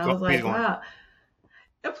 Yeah, because I was please like, go on. wow.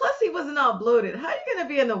 And plus, he wasn't all bloated. How are you gonna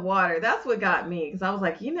be in the water? That's what got me. Because I was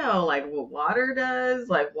like, like what water does,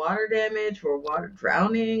 like water damage or water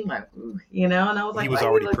drowning, like, And I was He like, was why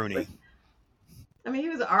did he already look? pruning. I mean, he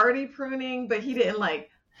was already pruning, but he didn't like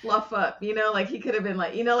fluff up. Like he could have been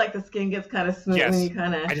like, like the skin gets kind of smooth when Yes, you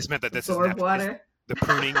kind of I just meant that this is absorb natural. water. The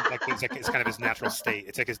pruning, it's kind of his natural state.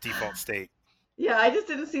 It's like his default state. Yeah, I just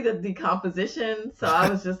didn't see the decomposition, so I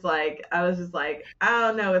was just like, I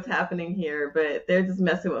don't know what's happening here, but they're just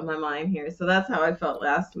messing with my mind here. So that's how I felt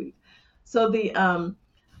last week. So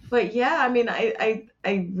but yeah, I mean, I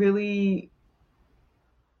really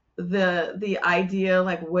the idea,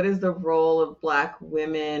 like, what is the role of Black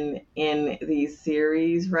women in these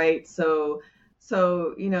series, right? So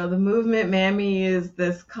the movement mammy is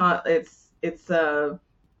this it's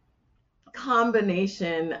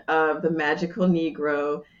combination of the magical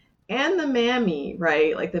Negro and the mammy,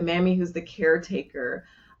 right? Like the mammy who's the caretaker,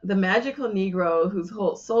 the magical Negro whose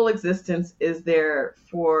whole sole existence is there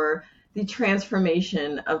for the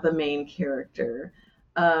transformation of the main character.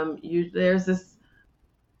 There's this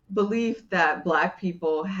belief that Black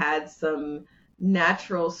people had some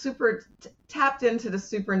natural, tapped into the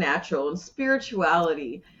supernatural and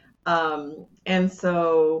spirituality. And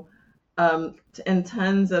so in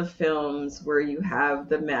tons of films where you have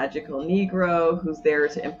the magical Negro who's there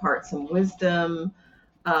to impart some wisdom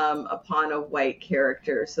upon a white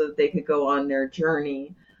character so that they could go on their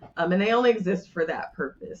journey. And they only exist for that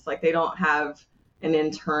purpose. Like they don't have an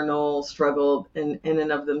internal struggle in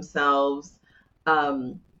and of themselves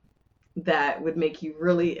that would make you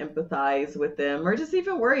really empathize with them or just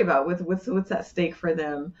even worry about what's at stake for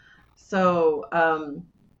them. So,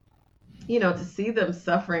 to see them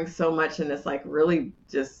suffering so much in this like really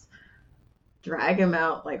just drag him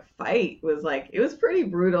out like fight was like it was pretty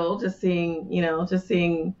brutal. Just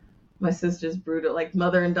seeing my sister's brutal like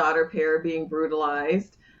mother and daughter pair being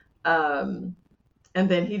brutalized, and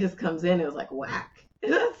then he just comes in and was like whack.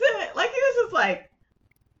 And that's it. Like he was just like,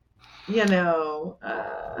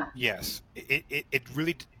 Yes, it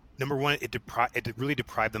really, number one, it really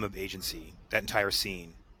deprived them of agency, that entire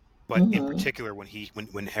scene, but in Mm-hmm. particular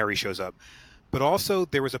when Harry shows up. But also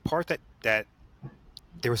there was a part that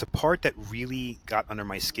really got under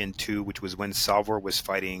my skin too, which was when Salvor was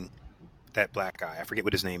fighting that black guy. I forget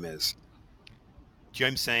what his name is. Do you know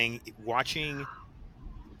what I'm saying?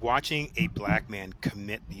 Watching a black man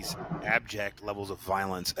commit these abject levels of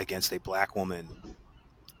violence against a black woman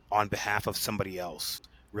on behalf of somebody else,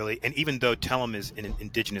 really. And even though Tellum is an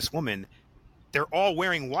indigenous woman, they're all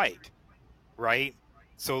wearing white, right?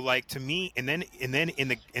 So like to me, and then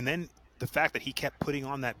the fact that he kept putting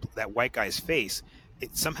on that white guy's face,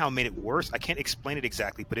 it somehow made it worse. I can't explain it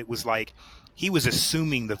exactly, but it was like he was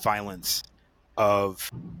assuming the violence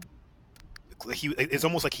of. It's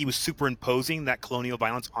almost like he was superimposing that colonial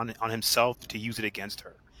violence on himself to use it against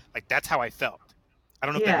her. Like that's how I felt. I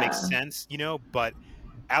don't know if that makes sense, but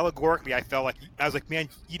allegorically, I was like, man,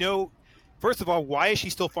 first of all, why is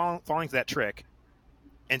she still falling to that trick?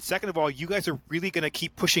 And second of all, you guys are really going to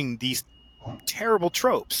keep pushing these terrible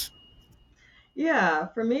tropes. Yeah,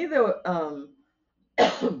 for me though,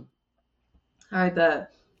 all right,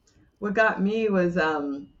 what got me was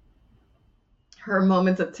her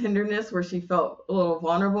moments of tenderness where she felt a little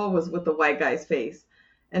vulnerable was with the white guy's face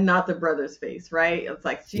and not the brother's face, right? It's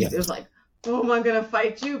like it was like, oh, I'm gonna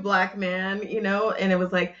fight you, black man, and it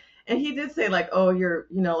was like, and he did say like, oh, you're,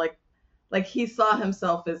 like he saw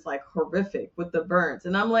himself as like horrific with the burns,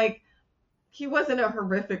 and I'm like, he wasn't a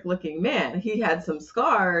horrific looking man. He had some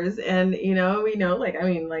scars, and we know, like, I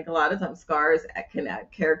mean, like a lot of times scars can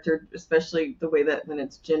add character, especially the way that when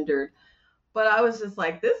it's gendered. But I was just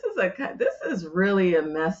like, this is really a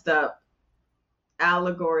messed up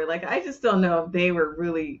allegory. Like, I just don't know if they were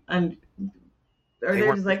really, or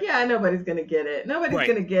they're just like, yeah, nobody's going to get it. Nobody's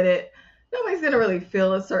going to get it. Nobody's going to really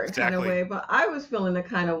feel a certain kind of way. But I was feeling the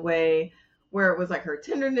kind of way where it was like her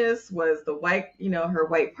tenderness was the white, her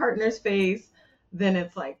white partner's face. Then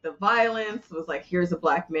it's like the violence was like, here's a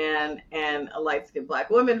black man and a light-skinned black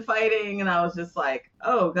woman fighting. And I was just like,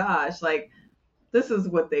 oh gosh, like, this is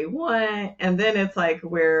what they want. And then it's like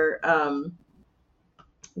where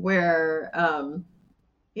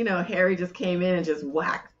Harry just came in and just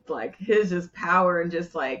whacked, like his just power and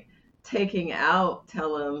just like taking out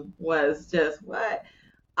Tellum was just what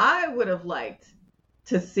I would have liked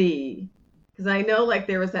to see. Because I know like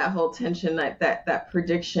there was that whole tension, that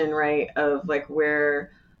prediction, right, of like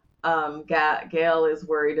where Gail is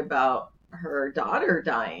worried about her daughter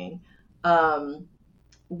dying.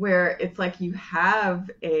 Where it's like you have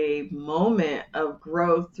a moment of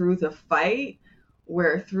growth through the fight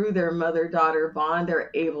where through their mother-daughter bond,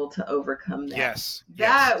 they're able to overcome that. Yes.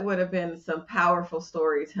 That would have been some powerful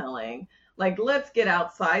storytelling. Like, let's get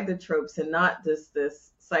outside the tropes and not just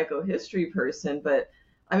this psychohistory person. But,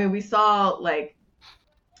 I mean, we saw, like,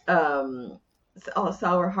 Salvor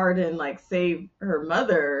Hardin, like, save her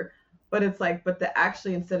mother. But it's like,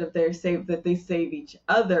 actually, instead of they save each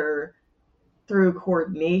other through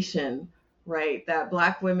coordination, right? That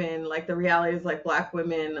black women, like the reality is like black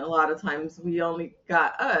women, a lot of times we only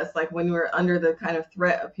got us, like when we're under the kind of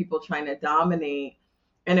threat of people trying to dominate.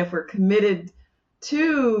 And if we're committed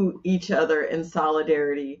to each other in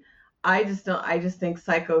solidarity, I just think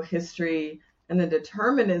psychohistory and the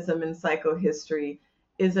determinism in psychohistory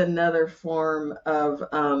is another form of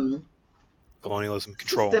colonialism,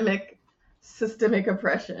 control, systemic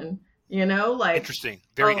oppression. Like, interesting,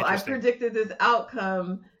 very interesting. I predicted this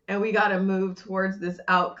outcome and we got to move towards this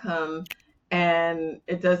outcome, and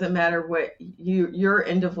it doesn't matter what your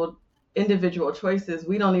individual choices.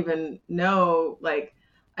 We don't even know, like,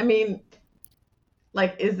 I mean,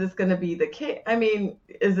 like, is this going to be the case? I mean,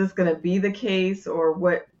 is this going to be the case, or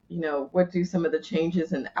what, what do some of the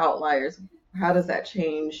changes and outliers, how does that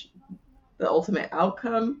change the ultimate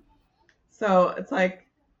outcome? So it's like,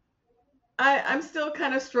 I'm still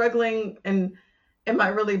kind of struggling, and am I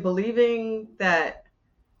really believing that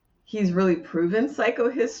he's really proven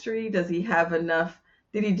psychohistory? Does he have enough?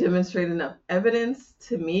 Did he demonstrate enough evidence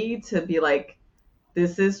to me to be like,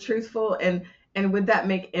 this is truthful? And would that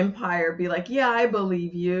make Empire be like, yeah, I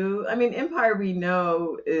believe you? I mean, Empire we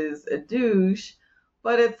know is a douche,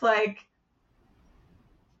 but it's like,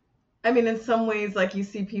 I mean, in some ways, like you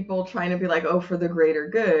see people trying to be like, oh, for the greater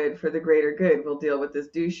good, we'll deal with this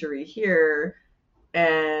douchery here,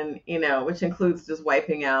 and which includes just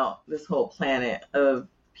wiping out this whole planet of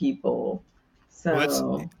people. Well,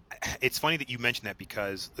 So, it's funny that you mentioned that,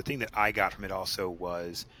 because the thing that I got from it also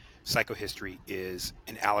was psychohistory is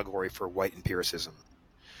an allegory for white empiricism,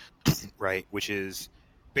 right? Which is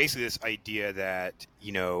basically this idea that,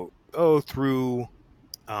 through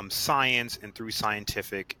science and through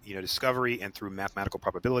scientific, discovery, and through mathematical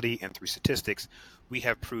probability and through statistics, we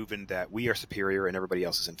have proven that we are superior and everybody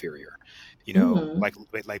else is inferior. mm-hmm.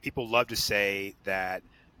 Like people love to say that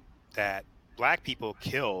black people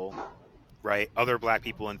kill, right, other black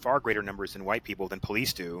people in far greater numbers than white people, than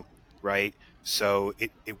police do, right? So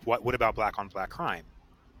what about black on black crime?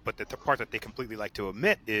 But the part that they completely like to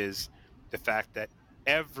omit is the fact that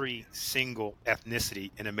every single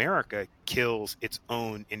ethnicity in America kills its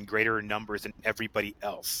own in greater numbers than everybody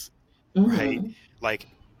else, right? Mm-hmm. Like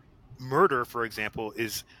murder, for example,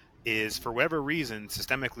 is for whatever reason,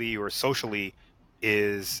 systemically or socially,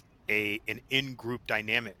 is an in-group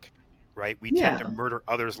dynamic, right? We tend Yeah, to murder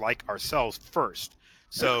others like ourselves first.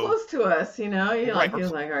 they're So close to us, You're right,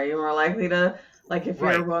 like, are you more likely to, like, if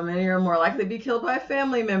you're a right, woman, you're more likely to be killed by a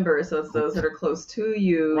family member. So it's those that are close to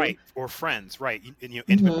you. right, or friends, right, and,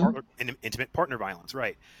 Mm-hmm. intimate partner violence,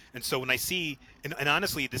 right. And so when I see, and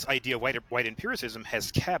honestly, this idea of white empiricism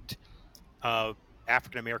has kept uh,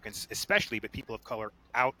 African Americans, especially, but people of color,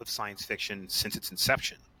 out of science fiction since its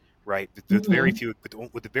inception, right? Mm-hmm.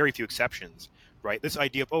 With the very few exceptions, right? This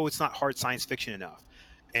idea of, oh, it's not hard science fiction enough.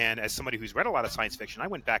 And as somebody who's read a lot of science fiction, I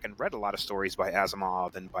went back and read a lot of stories by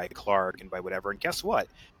Asimov and by Clarke and by whatever. And guess what?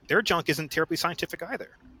 Their junk isn't terribly scientific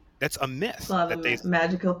either. That's a It's a myth lot that of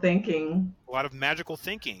magical thinking. a lot of magical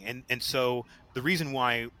thinking. And so the reason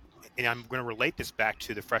why, and I'm going to relate this back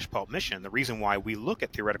to the Fresh Pulp mission, the reason why we look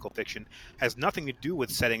at theoretical fiction has nothing to do with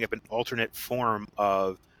setting up an alternate form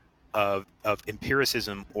of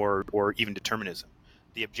empiricism or even determinism.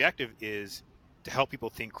 The objective is to help people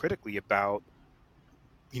think critically about,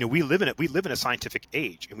 we live in a scientific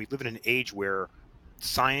age, and we live in an age where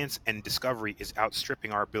science and discovery is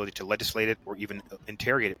outstripping our ability to legislate it or even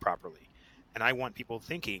interrogate it properly. And I want people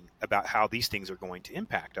thinking about how these things are going to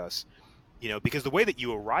impact us, because the way that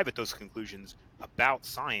you arrive at those conclusions about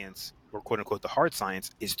science, or quote unquote the hard science,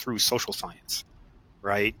 is through social science,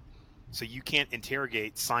 right? So you can't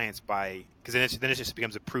interrogate science because then it just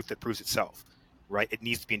becomes a proof that proves itself, right? It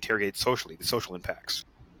needs to be interrogated socially, the social impacts.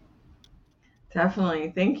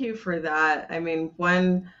 Definitely. Thank you for that. I mean,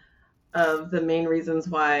 one of the main reasons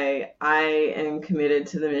why I am committed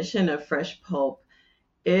to the mission of Fresh Pulp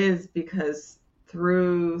is because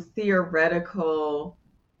through theoretical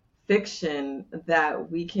fiction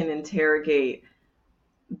that we can interrogate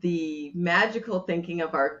the magical thinking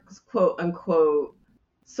of our quote unquote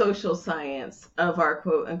social science, of our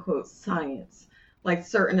quote unquote science, like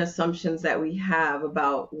certain assumptions that we have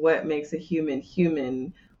about what makes a human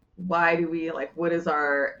human. Why do we, like, what is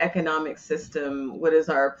our economic system? What is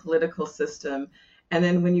our political system? And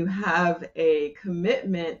then when you have a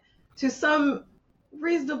commitment to some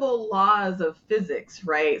reasonable laws of physics,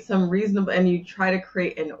 right? Some reasonable, and you try to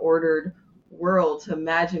create an ordered world to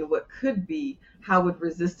imagine what could be, how would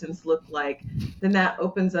resistance look like, then that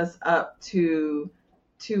opens us up to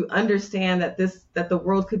understand that the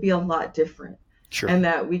world could be a lot different, Sure. and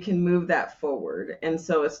that we can move that forward. And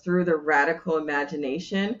so it's through the radical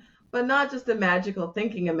imagination, but not just the magical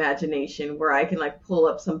thinking imagination where I can, like, pull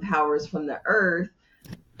up some powers from the earth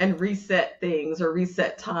and reset things or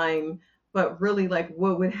reset time, but really, like,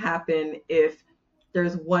 what would happen if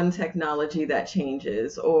there's one technology that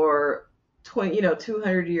changes, or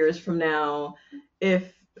 200 years from now,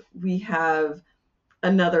 if we have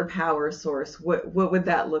another power source, what would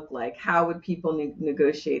that look like? How would people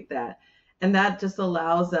negotiate that? And that just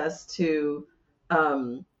allows us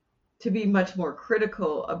um, to be much more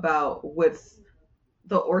critical about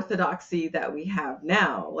the orthodoxy that we have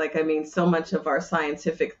now. Like, I mean, so much of our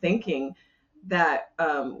scientific thinking that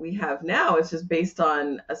we have now is just based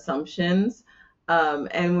on assumptions.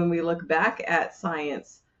 And when we look back at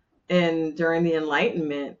science and during the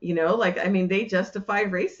Enlightenment, you know, like, I mean, they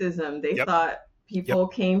justified racism. They Yep. thought Yep. people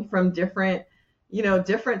came from different, you know,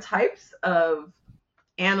 different types of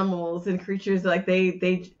animals and creatures. Like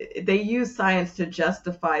they use science to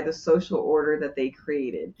justify the social order that they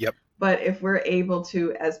created. Yep. But if we're able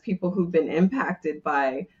to, as people who've been impacted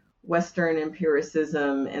by Western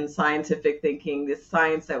empiricism and scientific thinking, this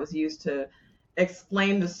science that was used to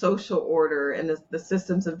explain the social order and the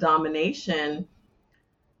systems of domination,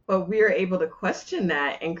 but we are able to question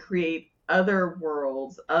that and create other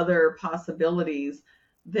worlds, other possibilities,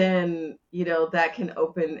 then, you know, that can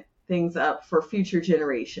open things up for future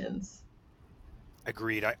generations.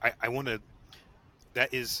 Agreed. I want to.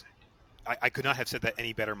 That is. I could not have said that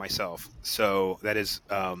any better myself. So that is.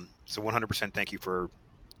 So 100% thank you for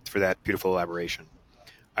that beautiful elaboration.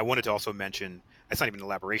 I wanted to also mention. It's not even an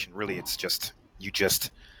elaboration, really. It's just you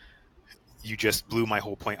just blew my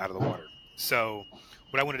whole point out of the water. So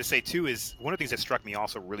what I wanted to say too is one of the things that struck me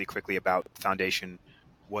also really quickly about Foundation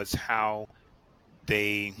was how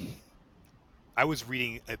they. I was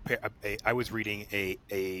reading a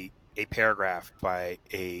paragraph by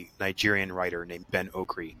a Nigerian writer named Ben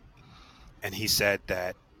Okri, and he said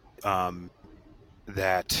that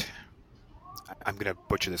that I'm going to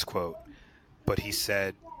butcher this quote, but he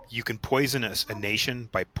said you can poison a nation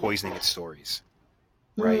by poisoning its stories,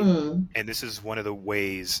 right? Mm. And this is one of the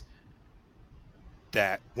ways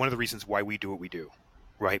one of the reasons why we do what we do,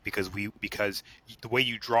 right? Because the way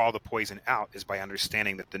you draw the poison out is by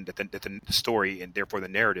understanding that the story and therefore the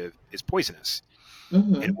narrative is poisonous.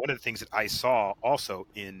 Mm-hmm. And one of the things that I saw also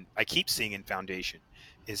I keep seeing in Foundation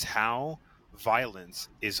is how violence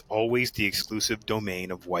is always the exclusive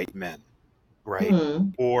domain of white men, right?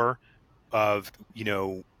 Mm. Or of,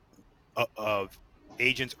 of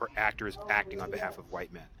agents or actors acting on behalf of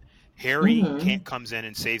white men. Harry Mm-hmm. comes in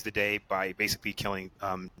and saves the day by basically killing,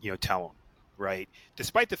 Tellum, right?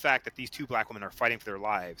 Despite the fact that these two black women are fighting for their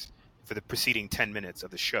lives for the preceding 10 minutes of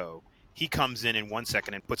the show, he comes in 1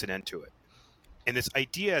 second and puts an end to it. And this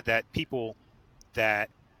idea that people that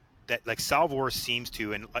like Salvor seems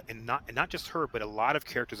to, and not just her, but a lot of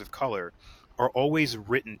characters of color are always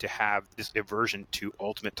written to have this aversion to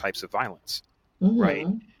ultimate types of violence, right?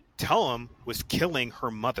 Mm-hmm. Tellum was killing her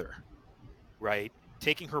mother, right?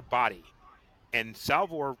 Taking her body. And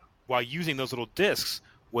Salvor, while using those little discs,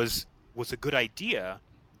 was a good idea.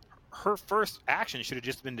 Her first action should have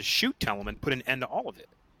just been to shoot Tellum and put an end to all of it.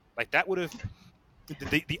 Like that would have,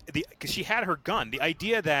 because she had her gun. The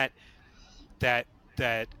idea that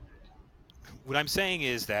what I'm saying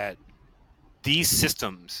is that these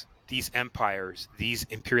systems, these empires, these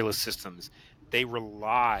imperialist systems, they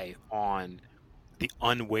rely on the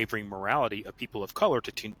unwavering morality of people of color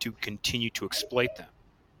to continue to exploit them,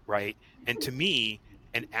 right? And to me,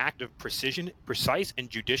 an act of precise and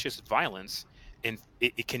judicious violence, and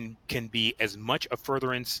it can be as much a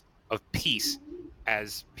furtherance of peace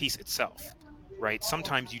as peace itself, right?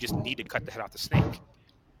 Sometimes you just need to cut the head off the snake,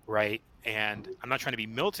 right? And I'm not trying to be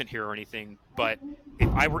militant here or anything, but if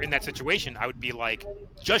I were in that situation, I would be like,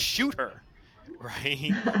 just shoot her,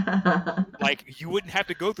 right? Like you wouldn't have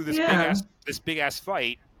to go through Yeah. this big ass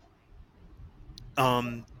fight.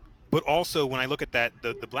 But also when I look at that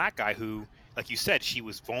the black guy who, like you said, she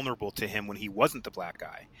was vulnerable to him when he wasn't the black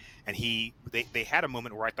guy, and they had a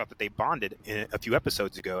moment where I thought that they bonded a few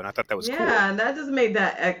episodes ago, and I thought that was cool. Yeah, and that just made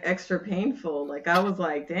that extra painful. Like I was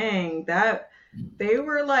like, dang, that they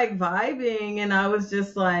were like vibing and I was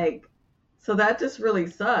just like, so that just really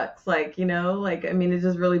sucks. Like, you know, like I mean it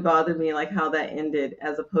just really bothered me like how that ended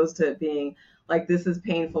as opposed to it being like this is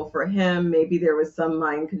painful for him. Maybe there was some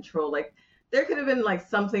mind control. Like there could have been like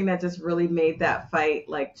something that just really made that fight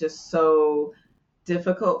like just so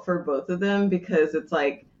difficult for both of them because it's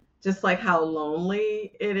like just like how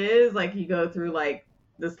lonely it is. Like you go through like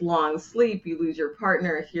this long sleep, you lose your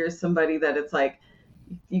partner. Here's somebody that it's like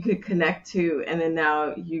you could connect to, and then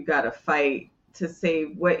now you got to fight to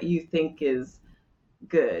save what you think is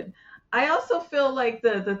good. I also feel like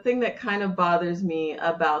the thing that kind of bothers me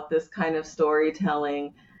about this kind of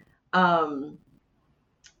storytelling, um,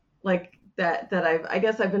 like that I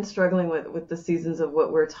guess I've been struggling with the seasons of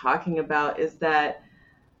what we're talking about is that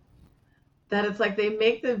it's like they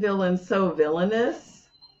make the villain so villainous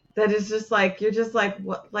that it's just like you're just like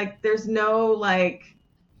what like there's no like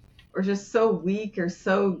or just so weak or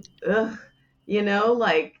so ugh, you know,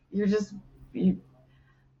 like you're just you,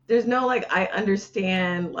 there's no like I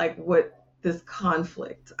understand like what this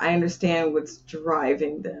conflict. I understand what's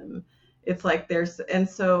driving them. It's like there's, and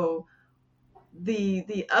so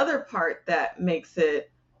the other part that makes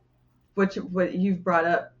it, which what you've brought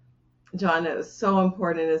up, John, that is so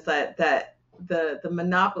important, is that the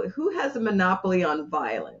monopoly, who has a monopoly on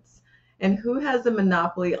violence, and who has a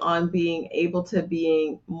monopoly on being able to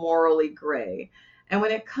being morally gray. And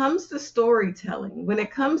when it comes to storytelling, when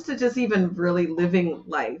it comes to just even really living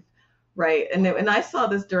life, right? And I saw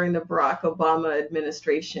this during the Barack Obama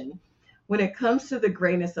administration. When it comes to the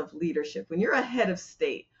grayness of leadership, when you're a head of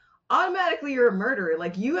state, automatically you're a murderer.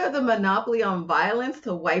 Like, you have the monopoly on violence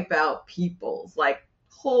to wipe out people's like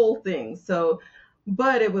whole thing. So,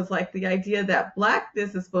 but it was like the idea that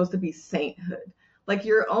blackness is supposed to be sainthood. Like,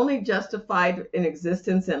 you're only justified in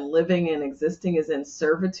existence and living and existing is in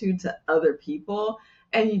servitude to other people.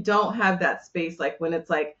 And you don't have that space. Like, when it's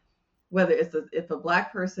like, whether it's if a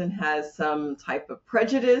black person has some type of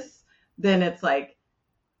prejudice, then it's like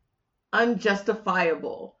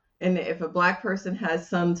unjustifiable. And if a black person has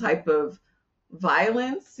some type of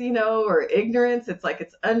violence, or ignorance, it's like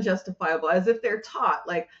it's unjustifiable, as if they're taught.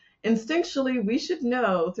 Like, instinctually, we should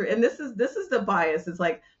know through, and this is the bias. It's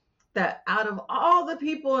like that out of all the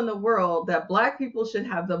people in the world, that black people should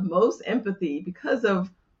have the most empathy because of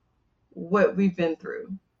what we've been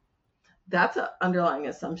through. That's an underlying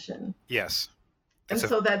assumption. Yes. And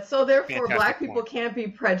so therefore black people point. can't be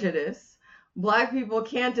prejudiced. Black people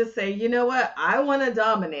can't just say, you know what, I want to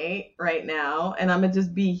dominate right now and I'm going to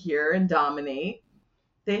just be here and dominate.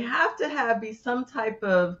 They have to be some type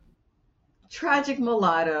of tragic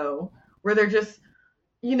mulatto where they're just,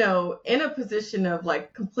 in a position of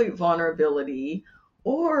like complete vulnerability,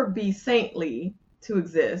 or be saintly to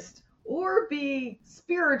exist, or be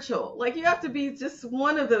spiritual. Like, you have to be just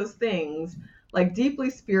one of those things, like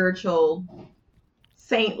deeply spiritual,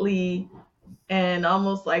 saintly, and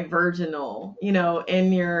almost like virginal,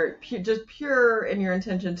 in your just pure in your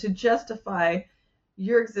intention to justify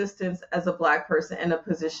your existence as a black person in a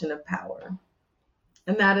position of power.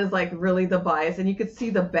 And that is like really the bias. And you could see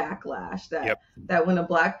the backlash that when a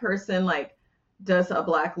black person, like, a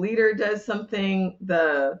black leader does something,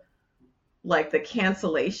 the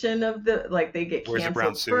cancellation of they get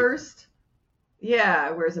canceled first. Yeah,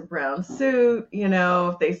 wears a brown suit.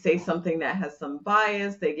 If they say something that has some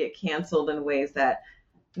bias, they get canceled in ways that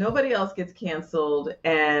nobody else gets canceled.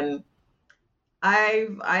 And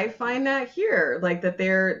I find that here, like, that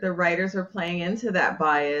the writers are playing into that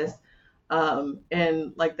bias,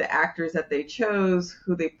 and like the actors that they chose,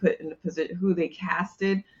 who they put in the position, who they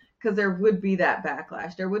casted, because there would be that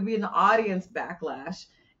backlash. There would be an audience backlash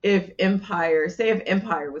if Empire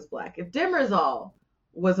was black, if Demerzel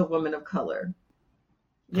was a woman of color.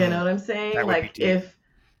 You know what I'm saying? Like,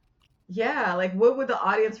 what would the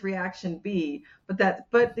audience reaction be? But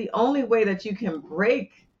the only way that you can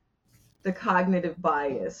break the cognitive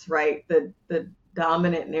bias, right? The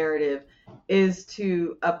dominant narrative, is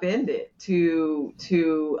to upend it, to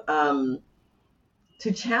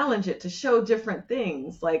challenge it, to show different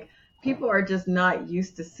things. Like, people are just not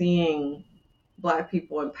used to seeing black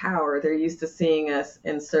people in power. They're used to seeing us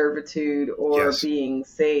in servitude or being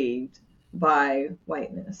saved by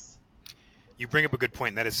whiteness. You bring up a good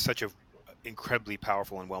point. And that is such a incredibly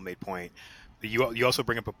powerful and well-made point. You also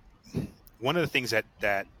bring up one of the things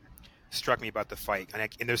that struck me about the fight,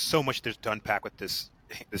 and there's so much to unpack with this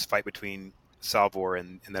fight between Salvor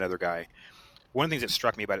and that other guy. One of the things that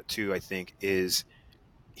struck me about it too, I think, is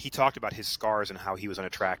he talked about his scars and how he was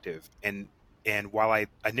unattractive. And while I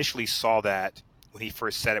initially saw that when he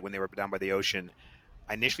first said it, when they were down by the ocean,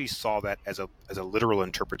 I initially saw that as a literal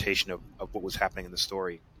interpretation of what was happening in the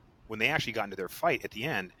story. When they actually got into their fight at the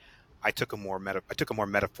end, I took a more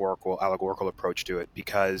metaphorical, allegorical approach to it,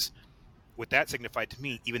 because what that signified to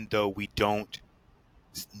me, even though we don't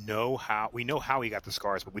know how he got the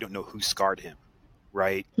scars, but we don't know who scarred him,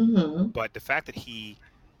 right? Mm-hmm. But the fact that he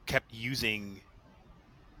kept using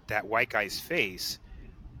that white guy's face,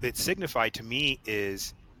 that signified to me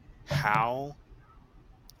is how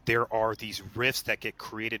there are these rifts that get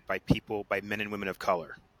created by people, by men and women of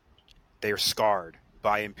color. They are scarred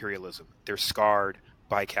by imperialism. They're scarred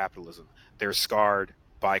by capitalism. They're scarred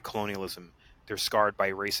by colonialism. They're scarred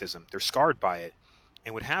by racism. They're scarred by it.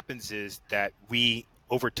 And what happens is that we,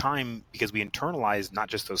 over time, because we internalize not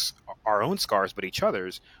just our own scars, but each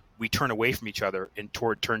other's, we turn away from each other and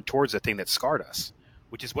turn towards the thing that scarred us,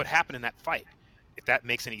 which is what happened in that fight. If that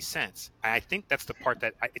makes any sense. I think that's the part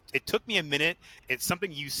that it took me a minute. It's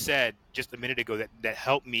something you said just a minute ago that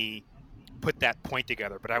helped me put that point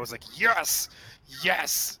together. But I was like, yes,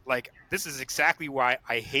 like, this is exactly why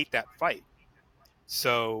I hate that fight.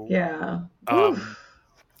 So yeah.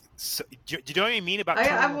 So, do you know what I mean about I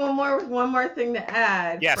have turning? one more thing to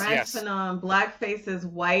add. Yes, Frantz yes, Fanon, blackface's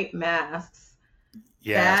white masks.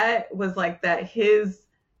 yes. That was like that.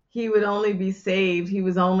 He would only be saved. He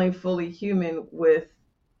was only fully human with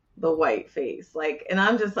the white face. Like, and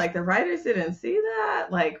I'm just like, the writers didn't see that.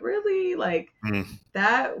 Like, really? Like, Mm,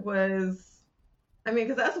 that was. I mean,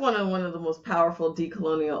 because that's one of the most powerful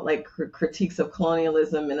decolonial like critiques of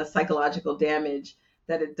colonialism and the psychological damage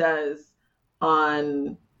that it does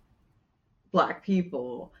on Black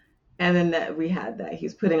people. And then that we had that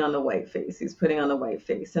he's putting on the white face. He's putting on the white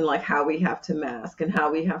face, and like how we have to mask and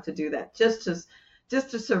how we have to do that just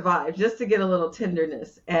to survive, just to get a little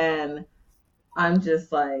tenderness. And I'm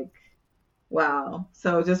just like, wow.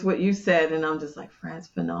 So just what you said, and I'm just like Frantz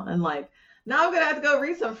Fanon, and like now I'm gonna have to go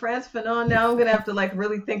read some Frantz Fanon. Now I'm gonna have to like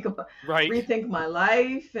really right. rethink my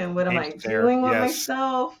life and what am I Change there. doing with Yes.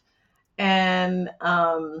 myself. And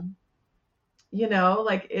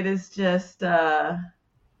like it is just the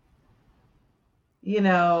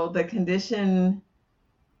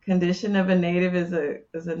condition of a native is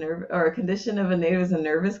a nerve, or a condition of a native is a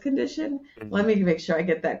nervous condition. Mm-hmm. Let me make sure I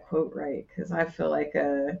get that quote right, because I feel like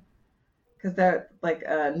because that like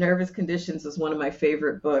nervous conditions is one of my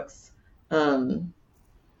favorite books.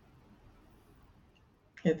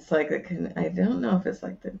 It's like I don't know if it's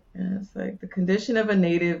like it's like the condition of a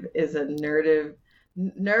native is a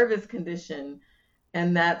nervous condition,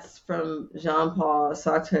 and that's from Jean-Paul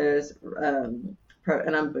Sartre's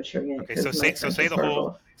and I'm butchering it. Okay, so say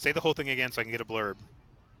the whole thing again so I can get a blurb.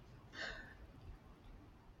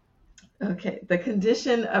 Okay, the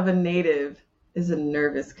condition of a native is a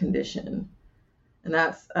nervous condition, and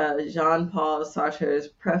that's Jean-Paul Sartre's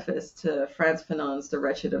preface to Frantz Fanon's *The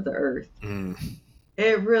Wretched of the Earth*. Mm.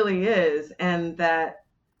 It really is, and that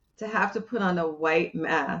to have to put on a white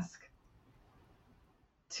mask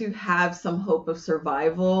to have some hope of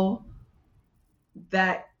survival,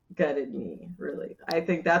 that gutted me, really. I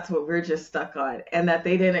think that's what we're just stuck on, and that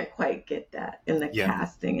they didn't quite get that in the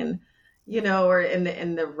casting and or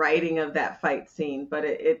in the writing of that fight scene. But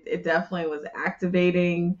it definitely was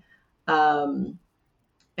activating, and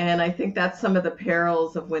I think that's some of the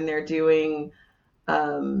perils of when they're doing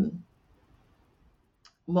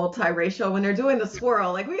multiracial, when they're doing the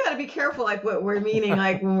swirl. Like, we got to be careful, like what we're meaning,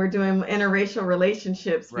 like when we're doing interracial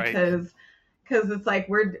relationships, Right. because it's like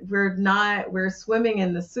we're swimming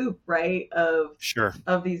in the soup, right, of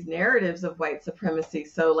these narratives of white supremacy.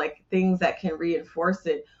 So like things that can reinforce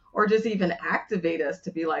it or just even activate us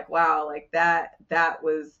to be like, wow, like that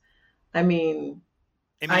was, I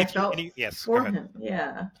felt for him.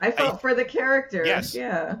 Yeah, I felt for the character. Yes.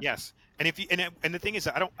 Yeah. Yes. And if you and the thing is,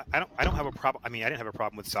 I don't have a problem. I mean, I didn't have a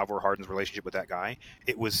problem with Salvor Hardin's relationship with that guy.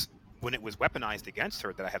 It was when it was weaponized against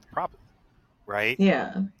her that I had the problem, right?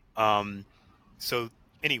 Yeah. So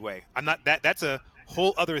anyway, I'm not that. That's a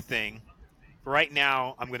whole other thing. Right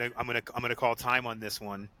now, I'm gonna call time on this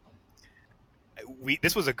one.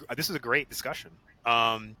 This is a great discussion.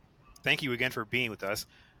 Thank you again for being with us,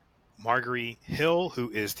 Marguerite Hill,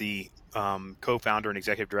 who is the co-founder and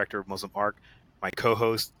executive director of Muslim Arc. My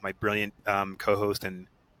co-host, my brilliant co-host and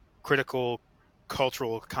critical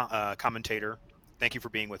cultural commentator. Thank you for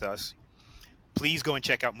being with us. Please go and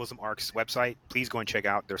check out Muslim Arc's website. Please go and check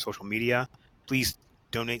out their social media. Please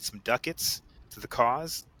donate some ducats to the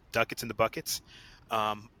cause, ducats in the buckets.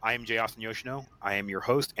 I am J. Austin Yoshino. I am your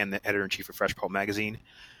host and the editor-in-chief of Fresh Pulp Magazine.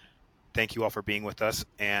 Thank you all for being with us.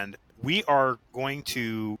 And we are going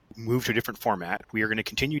to move to a different format. We are going to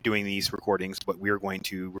continue doing these recordings, but we are going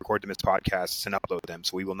to record them as podcasts and upload them.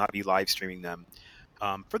 So we will not be live streaming them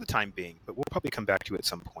for the time being, but we'll probably come back to it at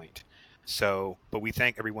some point. But we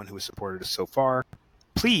thank everyone who has supported us so far.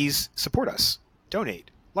 Please support us.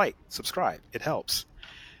 Donate, like, subscribe. It helps.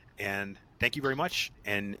 And thank you very much.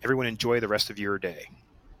 And everyone enjoy the rest of your day.